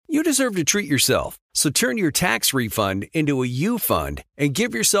deserve to treat yourself. So turn your tax refund into a you fund and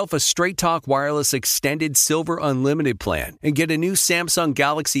give yourself a Straight Talk Wireless Extended Silver Unlimited plan and get a new Samsung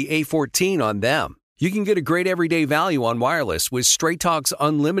Galaxy A14 on them. You can get a great everyday value on wireless with Straight Talk's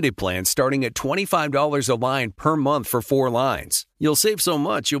unlimited plan starting at $25 a line per month for 4 lines. You'll save so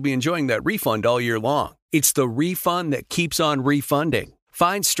much you'll be enjoying that refund all year long. It's the refund that keeps on refunding.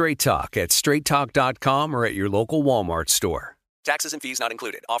 Find Straight Talk at straighttalk.com or at your local Walmart store. Taxes and fees not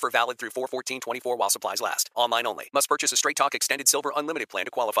included. Offer valid through 4/14/24 while supplies last. Online only. Must purchase a Straight Talk Extended Silver Unlimited plan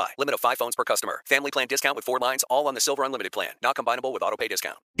to qualify. Limit of 5 phones per customer. Family plan discount with 4 lines, all on the Silver Unlimited plan. Not combinable with autopay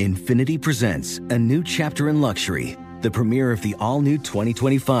discount. Infiniti presents a new chapter in luxury. The premiere of the all-new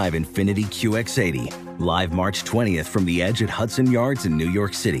 2025 Infiniti QX80. Live March 20th from the Edge at Hudson Yards in New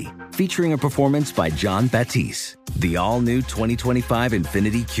York City. Featuring a performance by John Batiste. The all-new 2025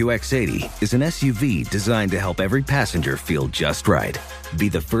 Infiniti QX80 is an SUV designed to help every passenger feel just right. Be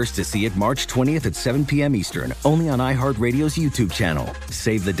the first to see it March 20th at 7 p.m. Eastern, only on iHeartRadio's YouTube channel.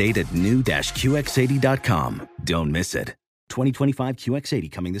 Save the date at new-QX80.com. Don't miss it. 2025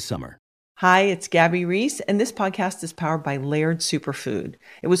 QX80 coming this summer. Hi, it's Gabby Reese, and this podcast is powered by Laird Superfood.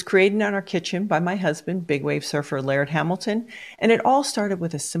 It was created in our kitchen by my husband, big wave surfer Laird Hamilton, and it all started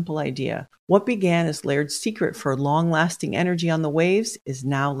with a simple idea. What began as Laird's secret for long-lasting energy on the waves is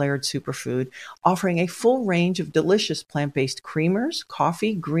now Laird Superfood, offering a full range of delicious plant-based creamers,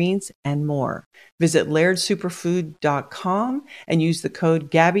 coffee, greens, and more. Visit lairdsuperfood.com and use the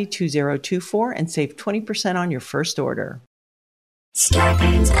code GABBY2024 and save 20% on your first order.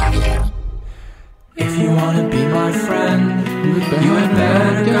 If you wanna be my friend, you had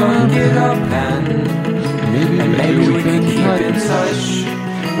better go and get a pen. And maybe we can keep in touch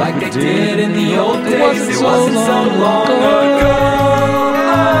like they did in the old days. It wasn't so long ago.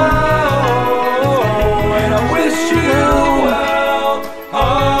 And I wish you well.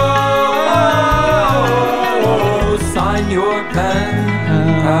 Oh, sign your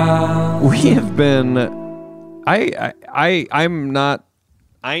pen. We have been. I'm not.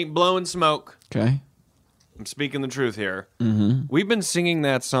 I ain't blowing smoke. Okay. I'm speaking the truth here. Mm-hmm. We've been singing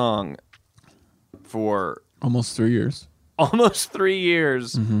that song for almost 3 years. Almost 3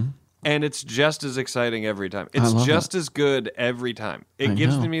 years. Mm-hmm. And it's just as exciting every time. It's just as good every time. It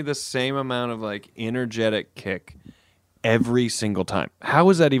gives me the same amount of like energetic kick every single time. How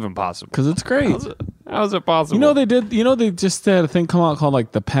is that even possible? Because it's great. How is it possible? They just had a thing come out called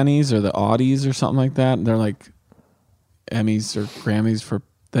like the pennies or the Audies or something like that. And they're like Emmys or Grammys for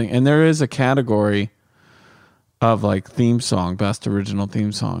thing. And there is a category of like theme song, best original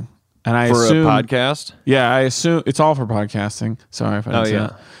theme song. And I assume, a podcast? Yeah, I assume it's all for podcasting. Sorry if I didn't say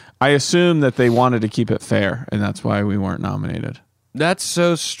that. I assume that they wanted to keep it fair, and that's why we weren't nominated. That's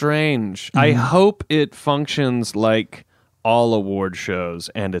so strange. Mm-hmm. I hope it functions like all award shows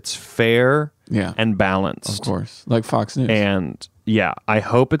and it's fair and balanced. Of course. Like Fox News. And yeah, I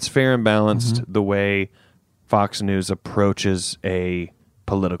hope it's fair and balanced the way Fox News approaches a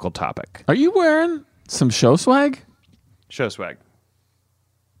political topic. Are you wearing some show swag? Show swag.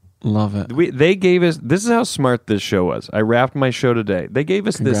 Love it. They gave us, this is how smart this show was. I wrapped my show today. They gave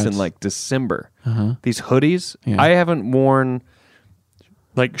us Congrats. this in like December. Uh-huh. These hoodies. Yeah. I haven't worn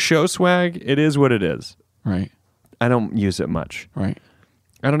like show swag. It is what it is. Right. I don't use it much. Right.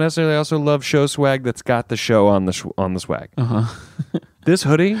 I don't necessarily also love show swag that's got the show on the swag. Uh-huh. This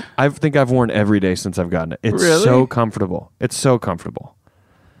hoodie, I think I've worn every day since I've gotten it. It's so comfortable. It's so comfortable.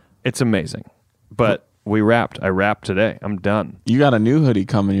 It's amazing. But I wrapped today. I'm done. You got a new hoodie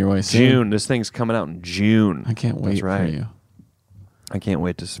coming your way soon. June. This thing's coming out in June. I can't wait for you. I can't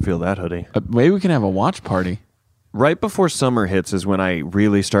wait to feel that hoodie. Maybe we can have a watch party. Right before summer hits is when I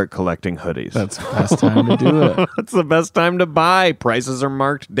really start collecting hoodies. That's the best time to do it. It's the best time to buy. Prices are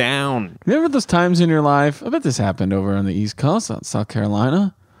marked down. Remember those times in your life? I bet this happened over on the East Coast, South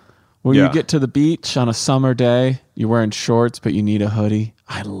Carolina, where you get to the beach on a summer day, you're wearing shorts, but you need a hoodie.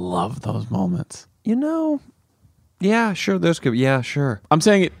 I love those moments. Yeah, sure. Those could. Yeah, sure. I'm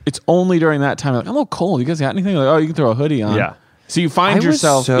saying it's only during that time. Like, I'm a little cold. You guys got anything? Like, oh, you can throw a hoodie on. Yeah. So you find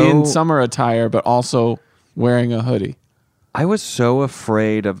yourself in summer attire, but also wearing a hoodie. I was so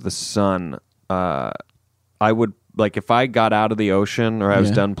afraid of the sun. I would, like, if I got out of the ocean or I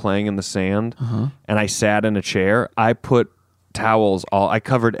was done playing in the sand and I sat in a chair, I put towels I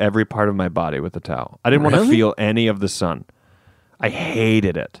covered every part of my body with a towel. I didn't want to feel any of the sun. I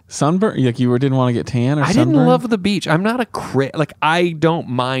hated it. Sunburn? Like you didn't want to get tan or I sunburn? didn't love the beach. I'm not like, I don't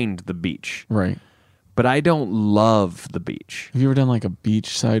mind the beach. Right. But I don't love the beach. Have you ever done like a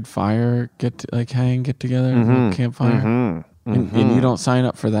beachside fire, get together, campfire? And you don't sign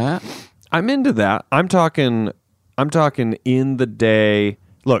up for that? I'm into that. I'm talking in the day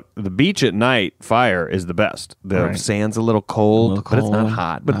look, the beach at night fire is the best. The sand's a little cold, but it's not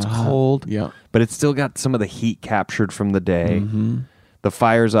hot, but it's cold. Yeah. But it's still got some of the heat captured from the day. Mm-hmm. The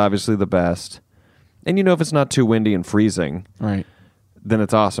fire's obviously the best. And if it's not too windy and freezing, right, then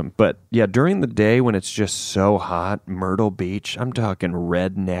it's awesome. But yeah, during the day when it's just so hot, Myrtle Beach, I'm talking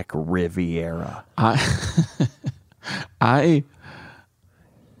redneck Riviera.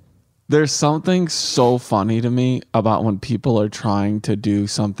 There's something so funny to me about when people are trying to do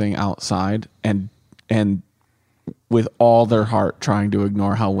something outside and with all their heart trying to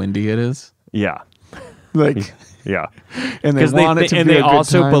ignore how windy it is. Yeah. Like, yeah. And they want it to be a good time. And they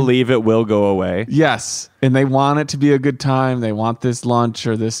also believe it will go away. Yes. And they want it to be a good time. They want this lunch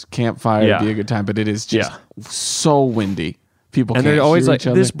or this campfire to be a good time, but it is just so windy. People can't they're always hear like, each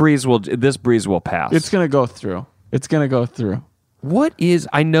other. this breeze will pass. It's going to go through. It's going to go through.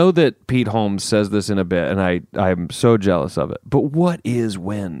 I know that Pete Holmes says this in a bit, and I'm so jealous of it, but what is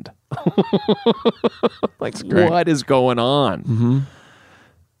wind? Like, what is going on? Mm-hmm.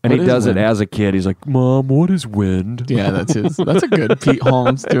 And he does it as a kid. He's like, Mom, what is wind? Yeah, that's a good Pete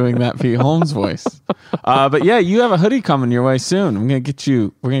Holmes doing that Pete Holmes voice. But yeah, you have a hoodie coming your way soon. We're going to get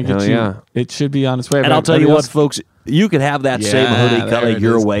you. Yeah. It should be on its way. And I'll tell you what, folks, you can have that same hoodie coming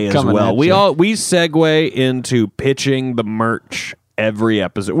your way as well. We segue into pitching the merch every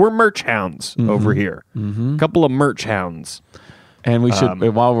episode. We're merch hounds over here. A couple of merch hounds. And we should,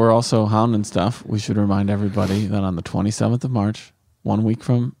 while we're also hounding stuff, we should remind everybody that on the 27th of March, a week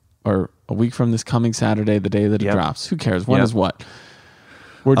from this coming Saturday, the day that it drops. Who cares? When is what?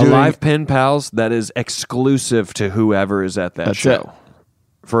 We're doing live Pen Pals that is exclusive to whoever is at that show.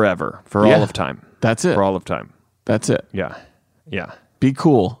 Forever. For all of time. That's it. For all of time. That's it. Yeah. Yeah. Be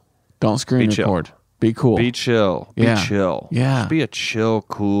cool. Don't screen record. Be cool. Be chill. Be chill. Yeah. Just be a chill,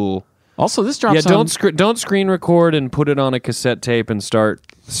 cool. Also, this drops don't screen record and put it on a cassette tape and start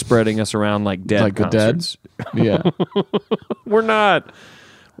spreading us around like dead concerts. Yeah. We're not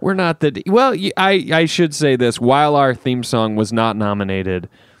that. Well, I should say this. While our theme song was not nominated,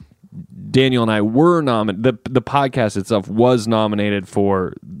 Daniel and I were nominated. The podcast itself was nominated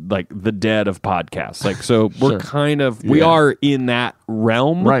for like the dead of podcasts. Like, so we're kind of we are in that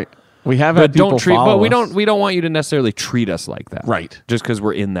realm, right? We have had people follow us. we don't want you to necessarily treat us like that, right? Just because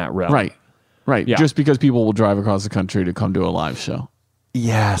we're in that realm, right. Yeah. Just because people will drive across the country to come to a live show.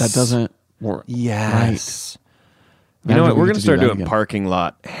 Yes, that doesn't work. Yes. Right. You know what? We're going to start doing parking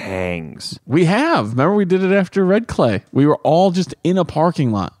lot hangs. We have. Remember we did it after Red Clay. We were all just in a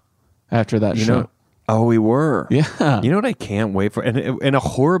parking lot after that show. Oh, we were. Yeah. You know what I can't wait for? And a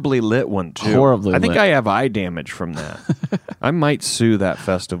horribly lit one, too. Horribly lit. I think I have eye damage from that. I might sue that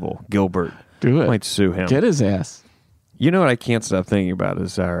festival. Gilbert. Do it. I might sue him. Get his ass. You know what I can't stop thinking about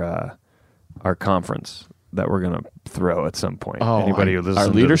is our conference that we're going to throw at some point. Oh, anybody who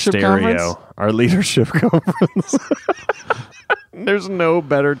listens to the stereo. Conference? Our leadership conference. There's no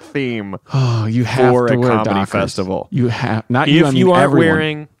better theme you have for to a wear comedy Dockers. festival. You have not if you. I mean, you aren't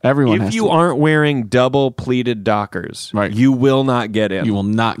everyone. Everyone. If you aren't wearing double pleated Dockers, right. you will not get in. You will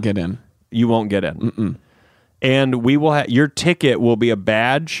not get in. You won't get in. Mm-mm. And we will your ticket will be a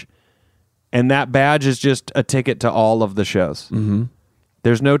badge, and that badge is just a ticket to all of the shows. Mm-hmm.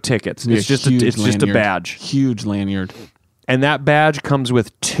 There's no tickets. It's just a badge. Huge lanyard. And that badge comes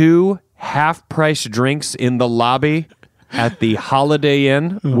with 2 half-price drinks in the lobby at the Holiday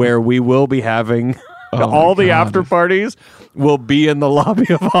Inn, where we will be having all the after parties will be in the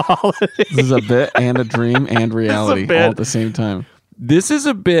lobby of a Holiday Inn. This is a bit and a dream and reality all at the same time. This is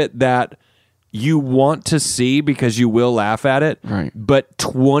a bit that you want to see because you will laugh at it. Right. But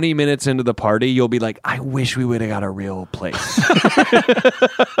 20 minutes into the party, you'll be like, I wish we would have got a real place.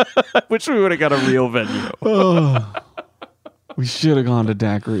 I wish we would have got a real venue. We should have gone to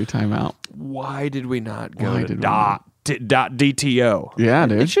Daiquiri timeout. Why did we not go to DTO? Yeah,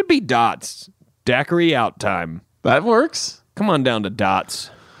 dude. It should be Dots. Daiquiri out time. That works. Come on down to Dots.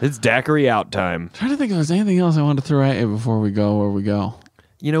 It's Daiquiri out time. I'm trying to think if there's anything else I wanted to throw at you before we go where we go.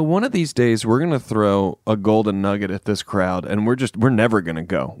 You know, one of these days we're going to throw a golden nugget at this crowd, and we're never going to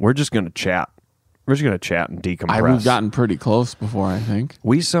go. We're just going to chat. We're just going to chat and decompress. We've gotten pretty close before, I think.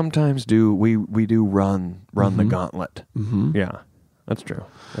 We sometimes do. We do run the gauntlet. Mm-hmm. Yeah, that's true.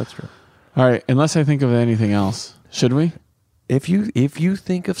 That's true. All right. Unless I think of anything else, should we? If you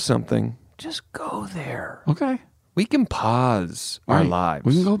think of something, just go there. Okay. We can pause our lives.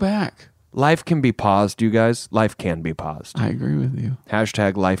 We can go back. Life can be paused, you guys. Life can be paused. I agree with you.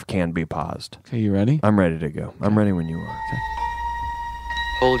 # life can be paused. Okay, you ready? I'm ready to go. Okay. I'm ready when you are. Okay.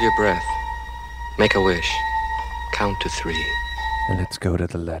 Hold your breath. Make a wish. Count to 3. And let's go to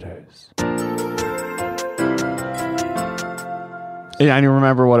the letters. Yeah, I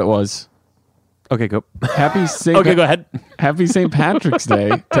remember what it was. Okay, go. Happy St. Okay, go ahead. Happy St. Patrick's Day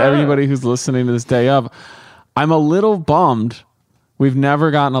to everybody who's listening to this day of. I'm a little bummed we've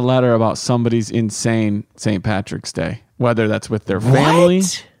never gotten a letter about somebody's insane St. Patrick's Day, whether that's with their family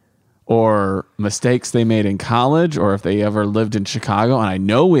or mistakes they made in college or if they ever lived in Chicago. And I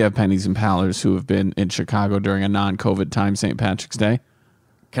know we have pennies and pallers who have been in Chicago during a non-COVID time St. Patrick's Day.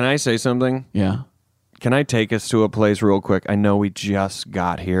 Can I say something? Yeah. Can I take us to a place real quick? I know we just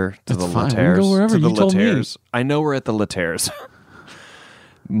got here to That's the fine. We can Laterres. go wherever. To the You told me. Laterres. I know we're at the Laterres.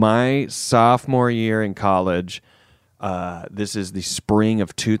 My sophomore year in college, this is the spring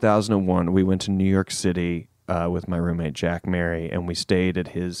of 2001. We went to New York City with my roommate Jack Mary, and we stayed at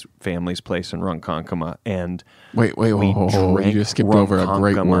his family's place in Ronkonkoma. And Wait, whoa. You just skipped over a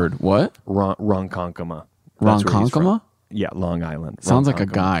great word. What? Ronkonkoma. Ronkonkoma? Yeah, Long Island. Sounds like a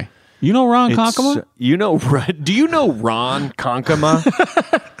guy. You know Ron Konkoma? You know, do you know Ron Konkoma?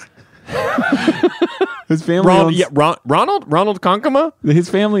 His family owns, Ronald Konkoma? his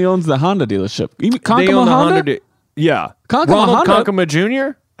family owns the Honda dealership. You mean They Konkoma own the Honda? yeah. Konkoma Ronald Honda? Konkoma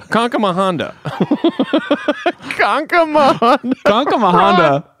Jr.? Konkoma Honda. Konkoma Honda. Konkoma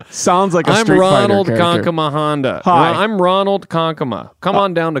Honda sounds like a I'm Street Ronald Fighter character. Konkoma Honda. Hi. I'm Ronald Konkoma. Come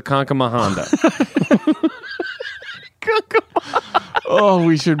on down to Konkoma Honda. Oh,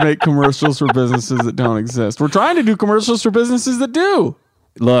 we should make commercials for businesses that don't exist. We're trying to do commercials for businesses that do.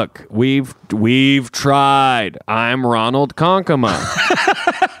 Look, we've tried. I'm Ronald Konkoma.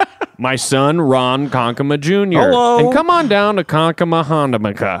 My son, Ron Konkoma Jr. Hello. And come on down to Konkoma Honda.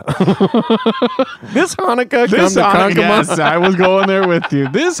 This Hanukkah, come to Konkoma. Yes, I was going there with you.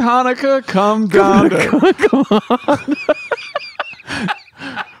 This Hanukkah, come down to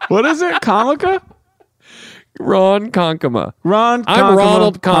What is it? Comica? Ron Konkoma. Ron Konkoma. I'm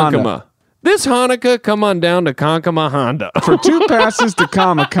Ronald Konkoma. Honda. This Hanukkah, come on down to Konkoma Honda. For 2 passes to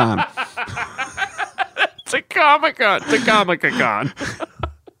Comic-Con. to Comic-Con. To Comic-Con.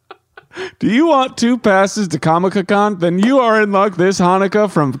 Do you want 2 passes to Comic-Con? Then you are in luck this Hanukkah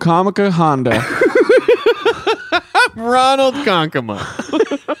from Comica Honda. Ronald Konkoma.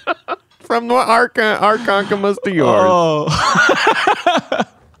 From our Konkomas to yours. Oh.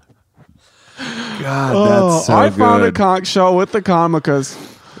 God, that's so I good. found a conch shell with the Comicas.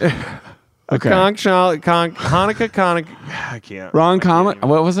 Okay. Hanukkah. I can't. Ron Comic.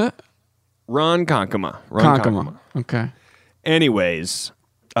 What was it? Ron Konkoma. Ron Konkoma. Okay. Anyways,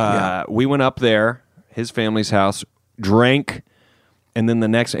 we went up there, his family's house, drank, and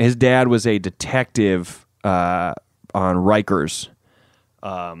then his dad was a detective on Rikers.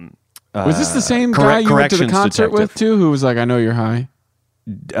 Was this the same guy you went to the concert with too? Who was like, "I know you're high."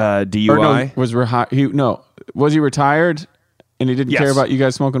 DUI. Or no, was he retired and he didn't care about you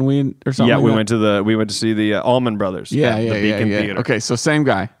guys smoking weed or something? Yeah, like we went to see the Allman Brothers. Yeah, at the Beacon Theater. Okay, so same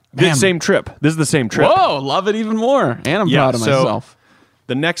guy. Same trip. This is the same trip. Whoa, love it even more. And I'm proud of myself.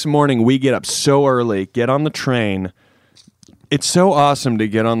 The next morning, we get up so early, get on the train. It's so awesome to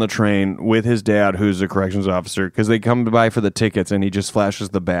get on the train with his dad, who's a corrections officer, because they come by for the tickets, and he just flashes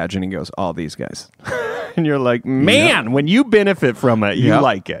the badge, and he goes, all these guys. And you're like, man, when you benefit from it, you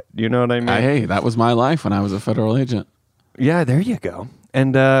like it. You know what I mean? Hey, that was my life when I was a federal agent. Yeah, there you go.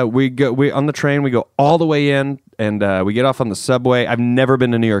 And we on the train, we go all the way in, and we get off on the subway. I've never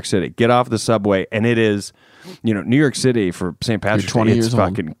been to New York City. Get off the subway, and it is, New York City for St. Patrick's Day, it's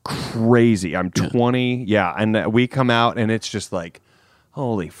fucking crazy. I'm 20, and we come out, and it's just like,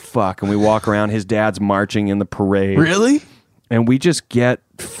 holy fuck. And we walk around. His dad's marching in the parade. Really? And we just get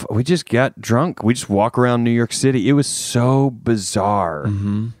drunk. We just walk around New York City. It was so bizarre.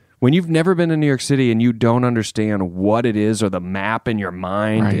 Mm-hmm. When you've never been to New York City and you don't understand what it is or the map in your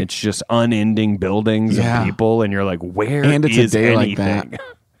mind, it's just unending buildings and people, and you're like, where and it's is a day anything? like that.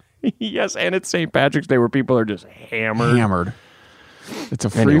 Yes, and it's St. Patrick's Day where people are just hammered. It's a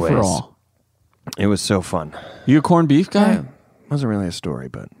free-for-all. It was so fun. You a corned beef guy? Yeah. Wasn't really a story,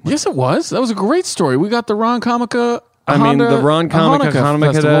 but... Yes, it was. That was a great story. We got the Ron Comica... the Ron Comica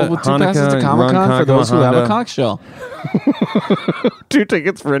Festival with 2 passes to Comic-Con for those who have a conch shell. 2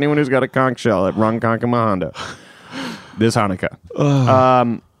 tickets for anyone who's got a conch shell at Ron Konkoma Honda this Hanukkah.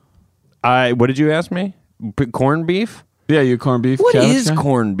 What did you ask me? Corned beef? Yeah, you corned beef. What is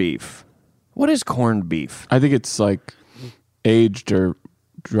corned beef? What is corned beef? I think it's like aged or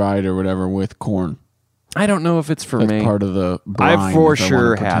dried or whatever with corn. I don't know if it's for That's me. part of the brine. I for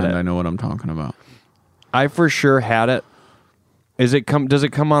sure had it. I know what I'm talking about. I for sure had it. Does it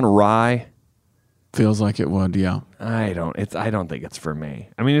come on rye? Feels like it would, yeah. I don't think it's for me.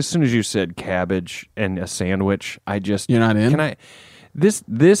 I mean, as soon as you said cabbage and a sandwich, You're not in?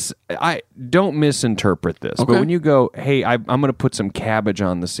 This I don't misinterpret this, but when you go, hey, I'm going to put some cabbage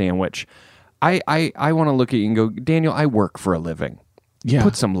on the sandwich, I want to look at you and go, Daniel, I work for a living. Yeah.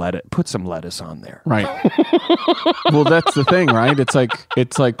 Put some lettuce on there. Right. Well, that's the thing, right?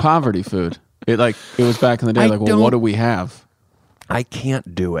 It's like poverty food. It was back in the day. What do we have? I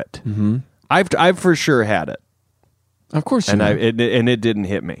can't do it. Mm-hmm. I've for sure had it. Of course, you it didn't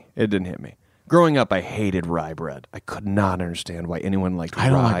hit me. It didn't hit me. Growing up, I hated rye bread. I could not understand why anyone liked rye,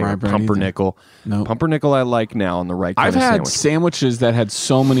 like rye or bread pumpernickel. No, pumpernickel I like now on the right kind I've of had sandwich. sandwiches that had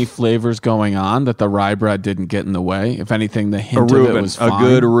so many flavors going on that the rye bread didn't get in the way. If anything, the hint of it was fine. A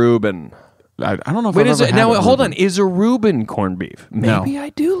good Reuben. I don't know if Wait, I've ever had now a hold Reuben. on. Is a Reuben corned beef? Maybe No. I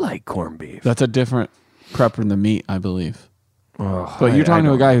do like corned beef. That's a different prep than the meat, I believe. Oh, but you're talking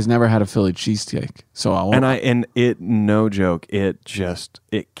to a guy who's never had a Philly cheesesteak, so no joke, it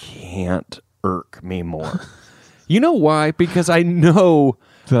can't irk me more. You know why? Because I know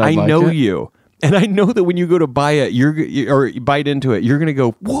you, and I know that when you go to buy it, or bite into it, you're gonna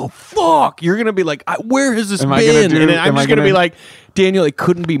go, whoa, fuck! You're gonna be like, where has this been? And I'm just gonna be like, Daniel, it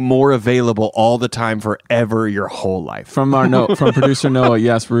couldn't be more available all the time forever, your whole life. From producer Noah,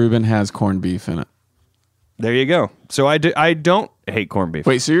 yes, Reuben has corned beef in it. There you go. So I don't hate corned beef.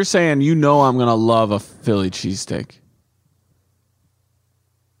 Wait, so you're saying I'm going to love a Philly cheesesteak?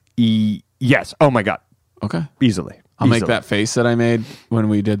 Yes. Oh, my God. Okay. Easily. I'll make that face that I made when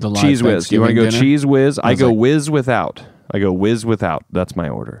we did the live Cheese whiz. Do you want to go dinner? cheese whiz? I go whiz without. That's my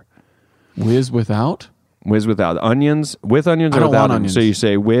order. Whiz without? Whiz without. Onions, with onions I or don't without want onions? onions. So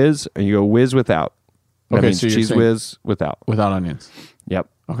you say whiz, and you go whiz without. That means so you're cheese saying whiz without. Without onions. Yep.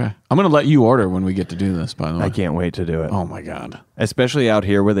 Okay. I'm going to let you order when we get to do this, by the way. I can't wait to do it. Oh, my God. Especially out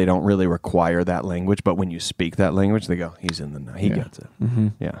here where they don't really require that language, but when you speak that language, they go, he's in the know. He gets it. Mm-hmm.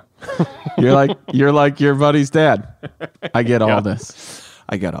 Yeah. You're like your buddy's dad. I get all this.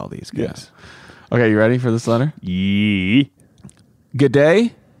 I got all these guys. Yeah. Okay, you ready for this letter? Yeah. Good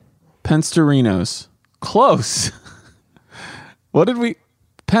day, Pensterinos. Close. What did we...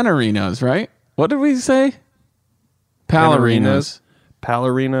 Penarinos, right? What did we say? Palarinos.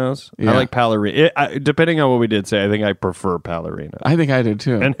 Yeah. I like Pallarino. Depending on what we did say, I think I prefer Pallarino. I think I do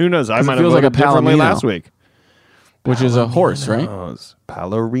too. And who knows? I might have feels like voted a differently Palomino. last week. Which is a horse, right?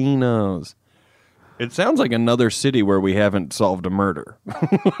 Pallarinos. It sounds like another city where we haven't solved a murder.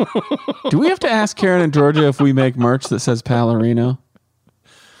 Do we have to ask Karen and Georgia if we make merch that says Pallarino?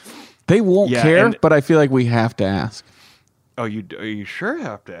 They won't care, but I feel like we have to ask. Oh, you sure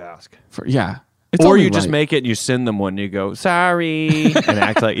have to ask. It's or you just make it and you send them one. And you go, sorry, and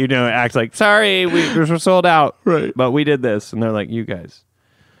act like sorry, we're sold out, right? But we did this, and they're like, you guys.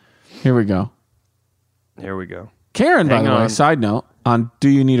 Here we go. Karen, by the way, side note on "Do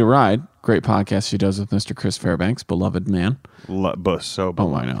You Need a Ride?" Great podcast she does with Mr. Chris Fairbanks, beloved man. So beloved.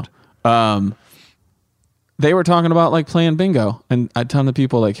 Oh, I know. They were talking about like playing bingo, and a ton of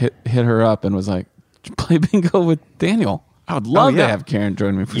people like hit her up and was like, play bingo with Daniel. I would love to have Karen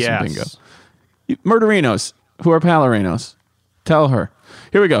join me for some bingo. Murderinos, who are Pallarinos. Tell her.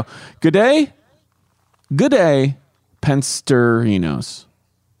 Here we go. Good day, Pensterinos.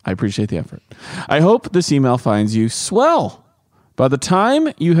 I appreciate the effort. I hope this email finds you swell. By the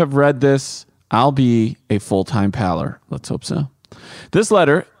time you have read this, I'll be a full-time paller. Let's hope so. This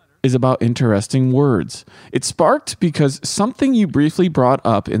letter is about interesting words. It sparked because something you briefly brought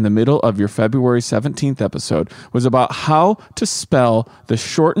up in the middle of your February 17th episode was about how to spell the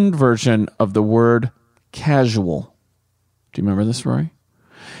shortened version of the word casual. Do you remember this, Rory?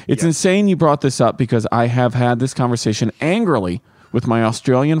 It's insane you brought this up because I have had this conversation angrily with my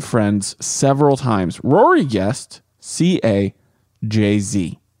Australian friends several times. Rory guessed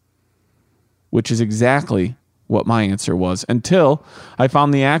C-A-J-Z, which is exactly what my answer was until I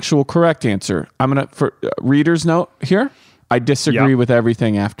found the actual correct answer. I'm going to, for reader's note here, I disagree with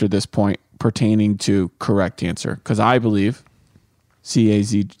everything after this point pertaining to correct answer because I believe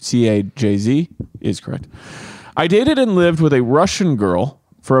C-A-J-Z is correct. I dated and lived with a Russian girl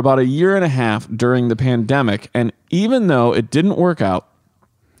for about a year and a half during the pandemic, and even though it didn't work out,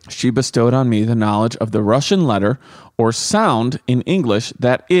 she bestowed on me the knowledge of the Russian letter or sound in English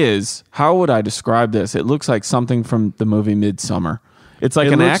that is, how would I describe this? It looks like something from the movie Midsummer. It's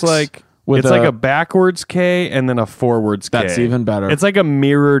like an X. It's like a backwards K and then a forwards K. That's even better. It's like a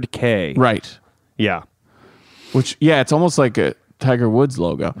mirrored K. Right. Yeah. Which, it's almost like a Tiger Woods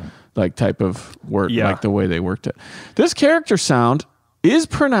logo, like type of work, like the way they worked it. This character sound is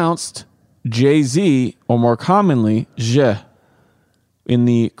pronounced J-Z or more commonly J in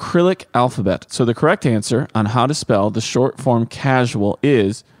the Cyrillic alphabet. So the correct answer on how to spell the short form casual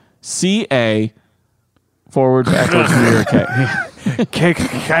is C-A forward backwards mirror K.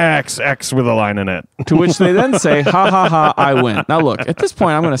 X with a line in it. To which they then say, ha ha ha, I win. Now look, at this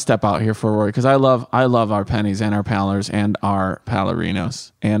point I'm going to step out here for a word because I love our pennies and our pallers and our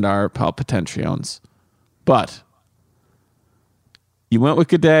pallerinos and our palpitations. But you went with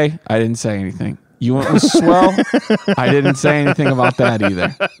good day, I didn't say anything. You went with swell, I didn't say anything about that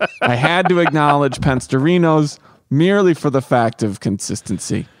either. I had to acknowledge Pensterinos merely for the fact of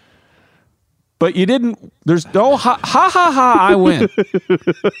consistency. But you didn't. There's no ha ha, I win.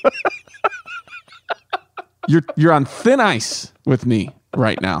 You're on thin ice with me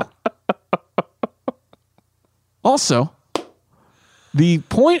right now. Also, the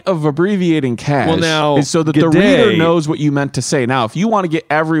point of abbreviating cash is so that the reader knows what you meant to say. Now, if you want to get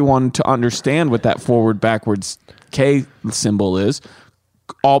everyone to understand what that forward backwards K symbol is,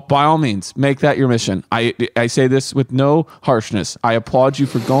 by all means, make that your mission. I say this with no harshness. I applaud you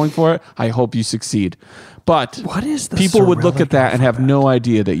for going for it. I hope you succeed. But what is the people would look Cyrillic at that alphabet? and have no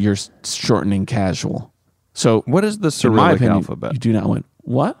idea that you're shortening casual. So What is the in my Cyrillic opinion, alphabet? You do not win.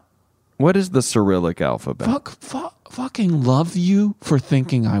 What? What is the Cyrillic alphabet? Fucking love you for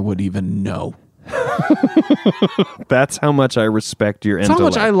thinking I would even know. That's how much I respect your That's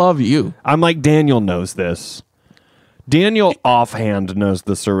intellect. how much I love you. I'm like, Daniel knows this. Daniel offhand knows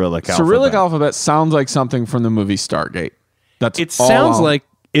the Cyrillic alphabet. Cyrillic alphabet sounds like something from the movie Stargate. It sounds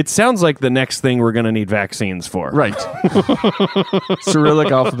like the next thing we're going to need vaccines for. Right.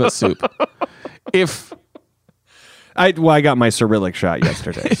 Cyrillic alphabet soup. I got my Cyrillic shot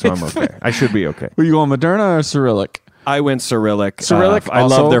yesterday, so I'm okay. I should be okay. Were you going Moderna or Cyrillic? I went Cyrillic. Cyrillic I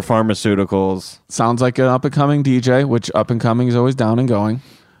also love their pharmaceuticals. Sounds like an up-and-coming DJ, which up-and-coming is always down and going.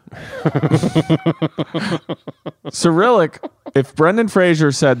 Cyrillic, if Brendan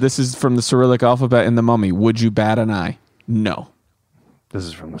Fraser said this is from the Cyrillic alphabet in The Mummy, would you bat an eye? No. This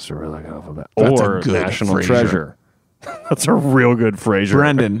is from the Cyrillic alphabet. That's a or good National Fraser. Treasure. That's a real good Fraser.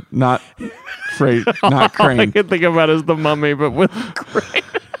 Brendan, not not All I Crane. can think about is The Mummy, but with Crane.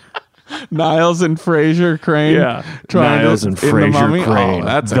 Niles and Fraser Crane. Yeah. trying Niles to, and in The Fraser Mummy? Crane. Oh,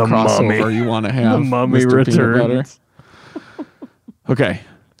 that's The a crossover Mummy. you want to have. The Mummy Mr. Peanut returns. Butter. Okay.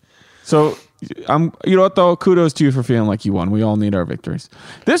 So, you know what, though? Kudos to you for feeling like you won. We all need our victories.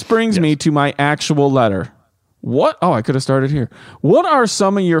 This brings me to my actual letter. What? Oh, I could have started here. What are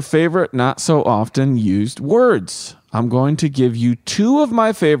some of your favorite, not so often used words? I'm going to give you 2 of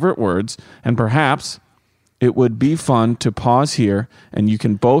my favorite words, and perhaps it would be fun to pause here, and you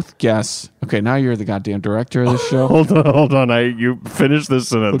can both guess. Okay, now you're the goddamn director of this show. Hold on. You finish this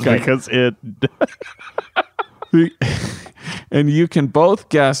sentence because it... And you can both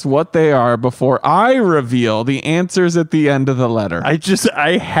guess what they are before I reveal the answers at the end of the letter.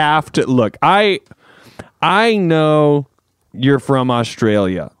 I have to... Look, I know you're from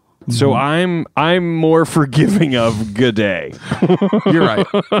Australia. So I'm more forgiving of good day. You're right.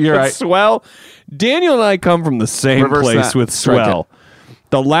 You're right. Swell. Daniel and I come from the same Reverse place that. with Strike swell.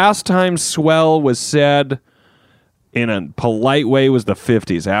 The last time swell was said in a polite way was the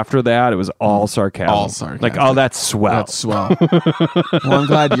 50s. After that, it was all sarcasm. All sarcasm. Like, oh, that's swell. That's swell. Well, I'm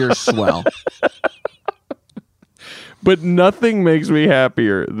glad you're swell. But nothing makes me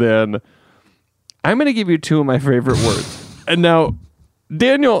happier than I'm going to give you 2 of my favorite words. And now,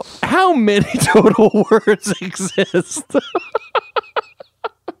 Daniel, how many total words exist?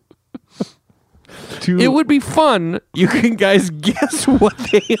 It would be fun. You can guys guess what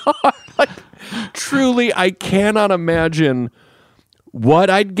they are. Like, truly, I cannot imagine what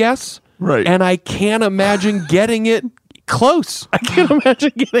I'd guess. Right. And I can't imagine getting it close. I can't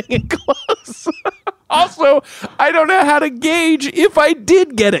imagine getting it close. Also, I don't know how to gauge if I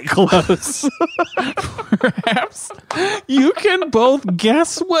did get it close. Perhaps you can both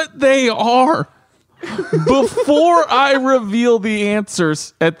guess what they are before I reveal the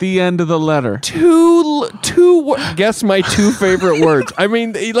answers at the end of the letter. Guess my 2 favorite words. I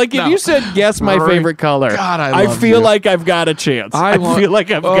mean, like if you said guess my favorite color, God, I love feel you. like I've got a chance. I feel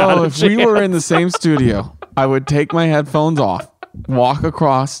like I've got a if chance. we were in the same studio, I would take my headphones off, walk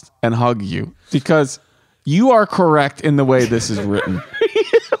across, and hug you because you are correct in the way this is written.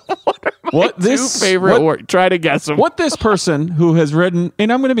 What this 2 favorite word? Try to guess them. What this person who has written,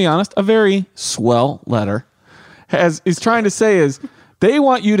 and I'm going to be honest, a very swell letter, is trying to say is they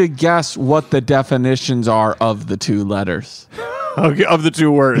want you to guess what the definitions are of the 2 letters. Okay, of the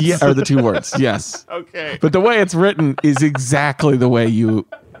 2 words. Yeah, or the 2 words. Yes. Okay. But the way it's written is exactly the way you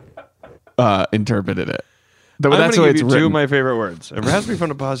interpreted it. That's the way I'm going to give it's you 2 written. of my favorite words. It has to be fun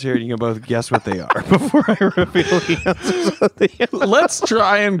to pause here and you can both guess what they are before I reveal the answers of the Let's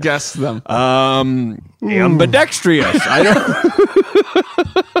try and guess them. ambidextrous. I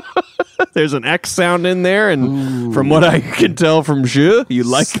don't. There's an X sound in there, and from what I can tell from Zhu, you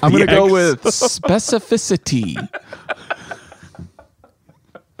like I'm going to go X. with specificity.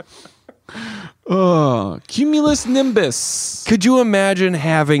 Cumulus nimbus. Could you imagine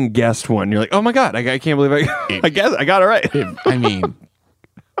having guessed one? You're like, oh my God, I can't believe I guess I got it right. I mean,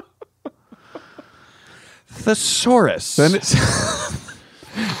 Thesaurus.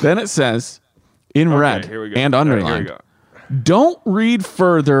 Then it says in red here we go. and All right, underlined. here we go. Don't read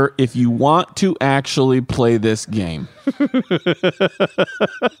further if you want to actually play this game.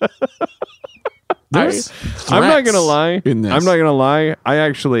 There's I'm not gonna lie. in this. I'm not gonna lie. I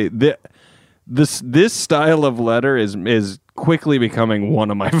actually this style of letter is quickly becoming one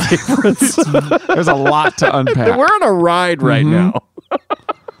of my favorites. There's a lot to unpack. We're on a ride right now.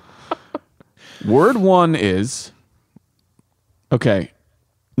 Word one is okay.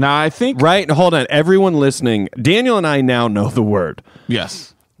 Now I think Right? Hold on. Everyone listening, Daniel and I now know the word.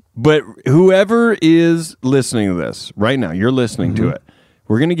 yes. But whoever is listening to this right now, you're listening to it.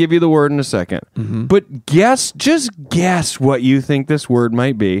 We're going to give you the word in a second. But just guess what you think this word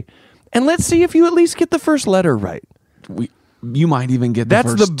might be. And let's see if you at least get the first letter right. You might even get the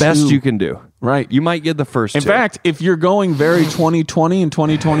That's first the best two. you can do. Right. You might get the first In two. fact, if you're going very 2020 and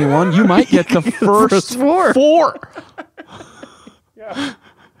 2021, you might get the first four.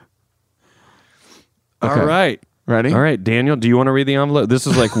 All right. Ready? All right, Daniel, do you want to read the envelope? This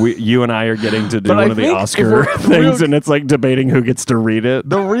is like you and I are getting to do But I one of the think if Oscar we're things, real- and it's like debating who gets to read it.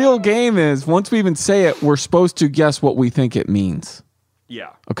 The real game is once we even say it, we're supposed to guess what we think it means. Yeah.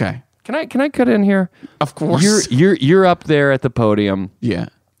 Okay. Can I cut in here? Of course. You're up there at the podium. Yeah.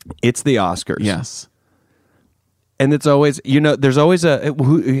 It's the Oscars. Yes. And it's always, there's always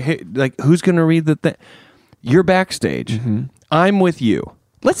who's going to read the thing? You're backstage. I'm with you.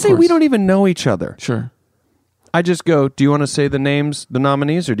 Let's say we course. don't even know each other. Sure. I just go, do you want to say the names, the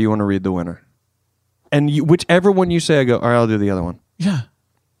nominees, or do you want to read the winner? And whichever one you say, I go, all right, I'll do the other one. Yeah.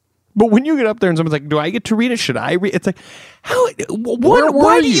 But when you get up there and someone's like, do I get to read it? Should I read? It's like, Where were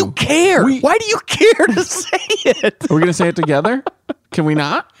why do you? you care? Why do you care to say it? Are we going to say it together? Can we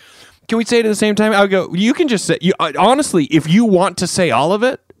not? Can we say it at the same time? I'll go, you can just say, honestly, if you want to say all of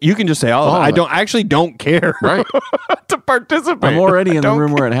it, you can just say all of it. I actually don't care Right. to participate. I'm already in the Don't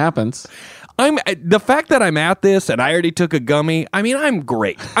room where it happens. the fact that I'm at this and I already took a gummy, I mean, I'm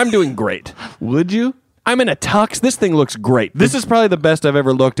great. I'm doing great. Would you? I'm in a tux. This thing looks great. This is probably the best I've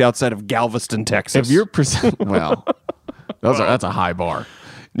ever looked outside of Galveston, Texas. If you're well, that's a high bar.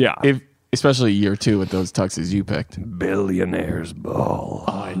 yeah. Especially year 2 with those tuxes you picked. Billionaires Ball.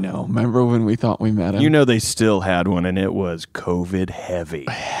 Oh, I know. Remember when we thought we met him? They still had one and it was COVID heavy.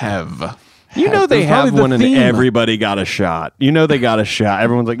 They That's have probably one the and theme. everybody got a shot. They got a shot.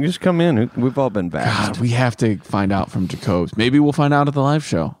 Everyone's like, just come in. We've all been vaxxed. God, we have to find out from Jacobs. Maybe we'll find out at the live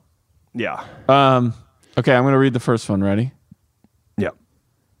show. Yeah. Okay, I'm going to read the first one. Ready? Yeah.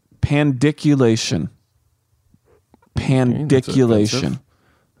 Pandiculation. Pandiculation. offensive.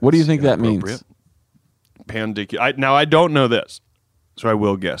 What do you think that means? Now, I don't know this, so I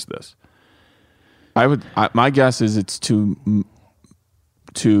will guess this. My guess is it's to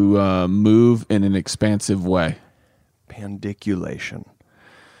move in an expansive way. Pandiculation.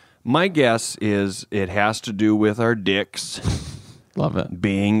 My guess is it has to do with our dicks Love it.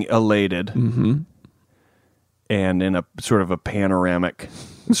 being elated, and in a sort of a panoramic.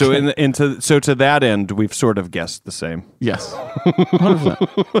 So to that end, we've sort of guessed the same. Yes.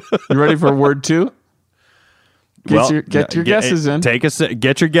 100%. You ready for word 2? Get your guesses in.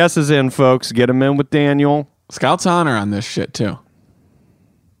 Get your guesses in, folks. Get them in with Daniel. Scout's honor on this shit too.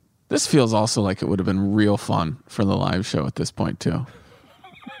 This feels also like it would have been real fun for the live show at this point too.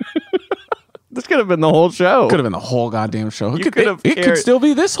 This could have been the whole show. Could have been the whole goddamn show. You could have It could cared- still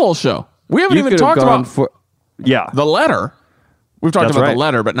be this whole show. We haven't You even could have talked gone about yeah, the letter. We've talked That's about right. the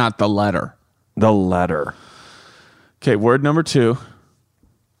letter, but not the letter. the letter. Okay, word number 2.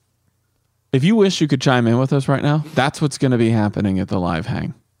 If you wish you could chime in with us right now, that's what's going to be happening at the live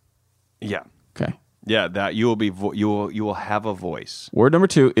hang. Yeah, Okay. yeah. That you will be. You will have a voice. Word number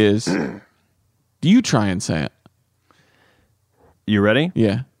 2 is. Do you try and say it? You ready?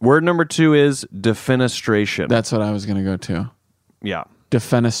 Yeah. Word number 2 is defenestration. That's what I was going to go to. Yeah.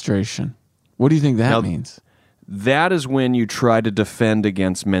 Defenestration. What do you think that Now- means? That is when you try to defend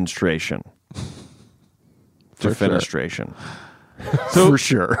against menstruation. For sure. Defenestration. For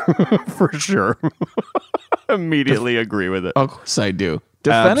sure. For sure. Immediately agree with it. Of course I do.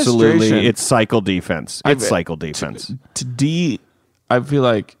 Absolutely. Defenestration. It's cycle defense. It's cycle defense. I feel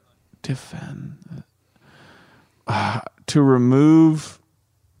like defend. To remove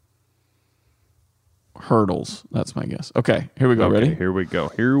hurdles. That's my guess. Okay, here we go. Okay, Ready? Here we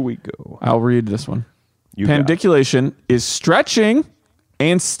go. I'll read this one. You got it. Pandiculation is stretching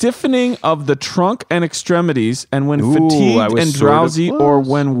and stiffening of the trunk and extremities, and when I fatigued was and sort of drowsy or close.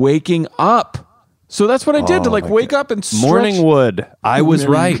 when waking up. So that's what I did to like wake up and stretch. Morning wood. I was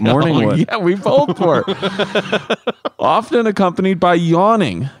right. Morning wood. Yeah, we both were. Often accompanied by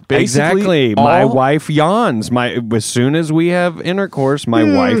yawning. Basically, Exactly. My wife yawns. As soon as we have intercourse, my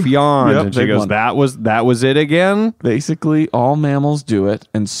wife yawns, Yep, and she big goes, one. "That was it again." Basically, all mammals do it,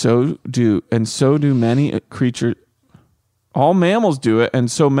 and so do many creatures. All mammals do it,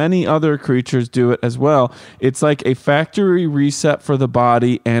 and so many other creatures do it as well. It's like a factory reset for the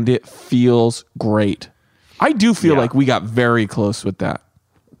body, and it feels great. I do feel like we got very close with that.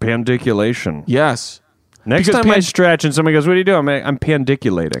 Pandiculation. Yes. Next Because time I stretch and somebody goes, "What are you doing?" I'm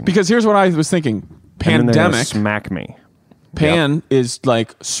pandiculating. Because here's what I was thinking. And then they're gonna Pandemic. smack me. Pan is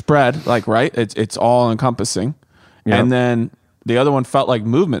like spread, like, right? It's all encompassing. Yep. And then the other one felt like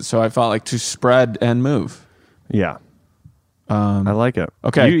movement. So I felt like to spread and move. Yeah. I like it.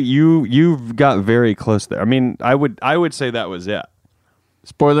 okay. You've got very close there. I mean, I would say that was it.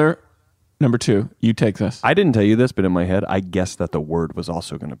 Spoiler number 2. You take this. I didn't tell you this, but in my head, I guessed that the word was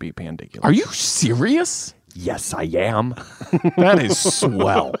also going to be pandiculation. Are you serious? Yes, I am. That is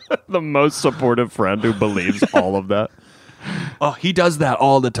swell. The most supportive friend who believes all of that. Oh, he does that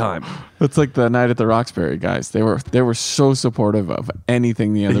all the time. It's like the Night at the Roxbury guys. They were so supportive of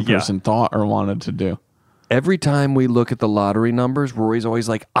anything the other Yeah. person thought or wanted to do. Every time we look at the lottery numbers, Rory's always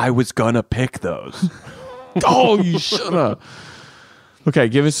like, "I was gonna pick those." Oh, you should have. Okay,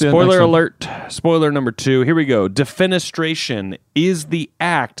 give us the Spoiler next one. alert. Spoiler number 2. Here we go. Defenestration is the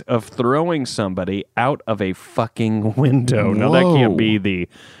act of throwing somebody out of a fucking window. Now that can't Whoa. be the.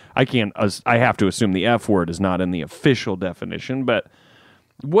 I have to assume the F word is not in the official definition, but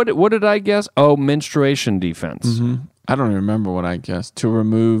what did I guess? Oh, menstruation defense. I don't even remember what I guessed. To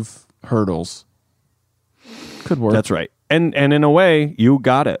remove hurdles. Could work. That's right. And in a way, you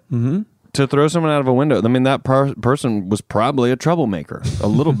got it. Mm-hmm. To throw someone out of a window. I mean, that person was probably a troublemaker, a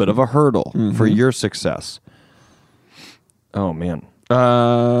little bit of a hurdle for your success. Oh man.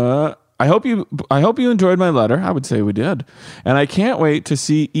 I hope you enjoyed my letter. I would say we did. And I can't wait to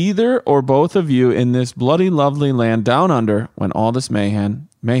see either or both of you in this bloody lovely land down under when all this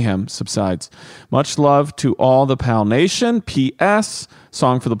mayhem subsides. Much love to all the Pal Nation. P.S.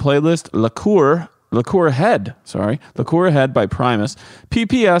 Song for the playlist, Liqueur Head by Primus.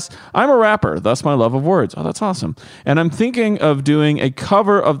 P.P.S. I'm a rapper, thus my love of words. Oh, that's awesome. And I'm thinking of doing a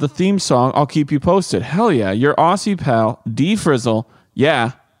cover of the theme song. I'll keep you posted. Hell yeah. Your Aussie pal, D Frizzle.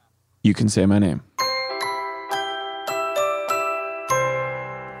 Yeah, you can say my name.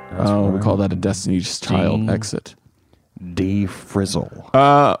 We call that a Destiny's Child exit. D Frizzle.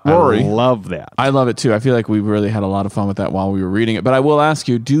 Rory. I love that. I love it too. I feel like we really had a lot of fun with that while we were reading it. But I will ask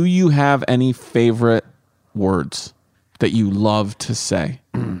you, do you have any favorite words that you love to say?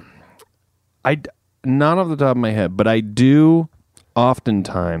 Not off the top of my head, but I do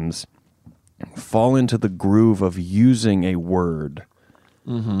oftentimes fall into the groove of using a word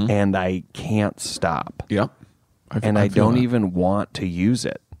and I can't stop. Yep. I feel don't that. even want to use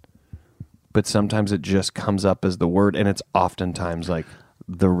it. But sometimes it just comes up as the word, and it's oftentimes like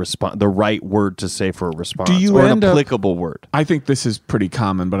the right word to say for a response, Do you or an end up- applicable word. I think this is pretty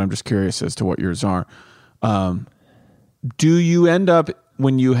common, but I'm just curious as to what yours are. Do you end up,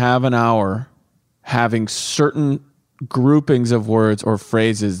 when you have an hour, having certain groupings of words or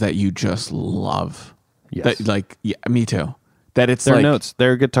phrases that you just love? Yes. That, yeah, me too. That it's They're like notes.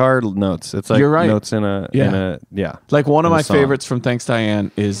 They're guitar notes. It's like You're right. notes in a yeah. Like one of in a my song. favorites from Thanks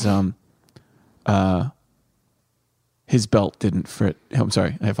Diane is his belt didn't fit. I'm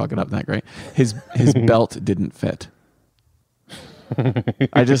sorry, I fuck it up that great. His belt didn't fit.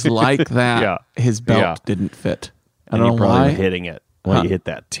 I just like that. Yeah. His belt Yeah. didn't fit. I And don't you know probably why. hitting it when you hit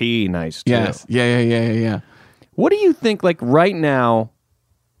that T. Nice too. Yes. Yeah. What do you think? Like right now,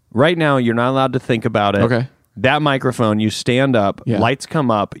 you're not allowed to think about it. Okay. That microphone, you stand up, Yeah. lights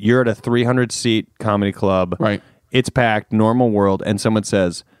come up, you're at a 300-seat comedy club. Right. It's packed, normal world, and someone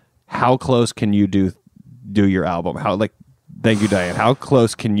says, "How close can you do your album?" Thank you, Diane. How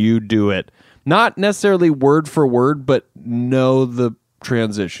close can you do it? Not necessarily word for word, but know the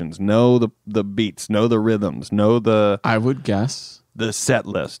transitions, know the beats, know the rhythms, know the I would guess set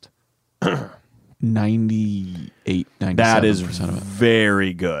list. 98, 97% That is of it.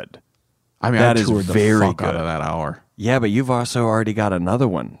 very good. I mean, that I is toured the very fuck out good. of that hour. Yeah, but you've also already got another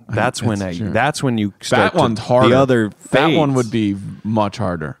one. That's true. when you start That one's to, harder. The other that one fades. would be much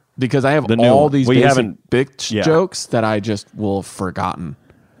harder because I have The new all one. these Well, you basic haven't- bitch yeah. jokes that I just will have forgotten.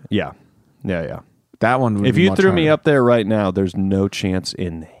 Yeah. That one would If be you much threw me harder. up there right now, there's no chance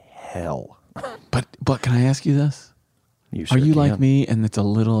in hell. But can I ask you this? You Are you can. like me and it's a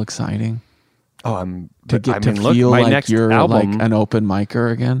little exciting Oh, I'm to get to look, feel my like next you're album, like an open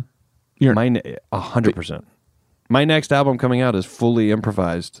micer again? You're 100%. My next album coming out is fully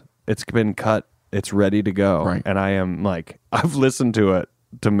improvised. It's been cut. It's ready to go. Right. And I am like, I've listened to it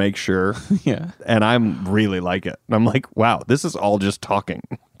to make sure. yeah. And I'm really like it. And I'm like, wow, this is all just talking.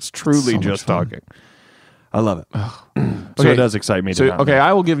 It's truly So much just fun. talking. I love it. So Okay. it does excite me. So to not okay, know.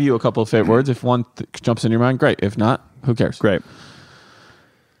 I will give you a couple of favorite words. If one jumps in your mind, great. If not, who cares? Great.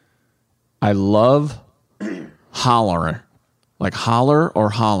 I love holler, like holler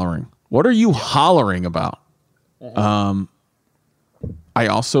or hollering. What are you hollering about? I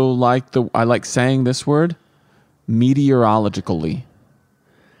also like saying this word meteorologically.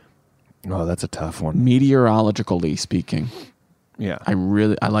 Oh, that's a tough one. Meteorologically speaking, Yeah. I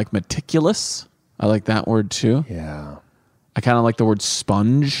like meticulous. I like that word too. Yeah. I kind of like the word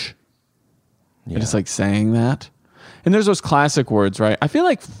sponge. I just like saying that. And there's those classic words, right? I feel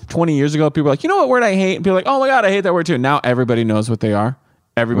like 20 years ago, people were like, you know what word I hate? And people are like, oh my God, I hate that word too. Now everybody knows what they are.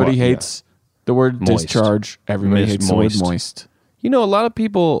 Everybody hates the word Moist. discharge. Everybody hates the word moist. You know, a lot of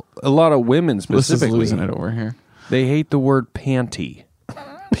people, a lot of women This is specifically, losing it over here. they hate the word panty.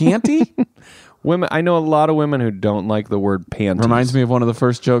 Panty? Women, I know a lot of women who don't like the word panties. Reminds me of one of the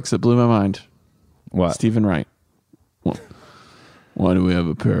first jokes that blew my mind. What? Stephen Wright. Why do we have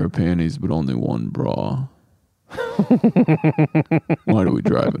a pair of panties but only one bra? Why do we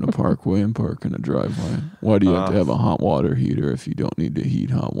drive in a parkway and park in a driveway? Why do you have to have a hot water heater if you don't need to heat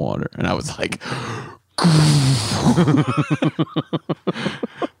hot water? And I was like,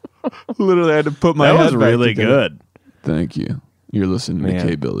 literally, I had to put my That head was back really together. good. Thank you. You're listening to Man.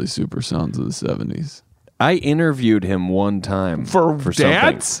 K. Billy Super Sounds of the 70s. I interviewed him one time For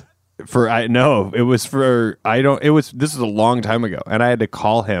dads? something. This is a long time ago, and I had to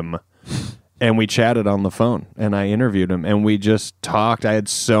call him, and we chatted on the phone, and I interviewed him, and we just talked. I had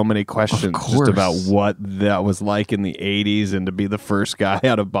so many questions just about what that was like in the 80s, and to be the first guy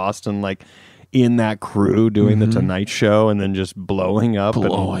out of Boston, like in that crew doing the Tonight Show, and then just blowing up.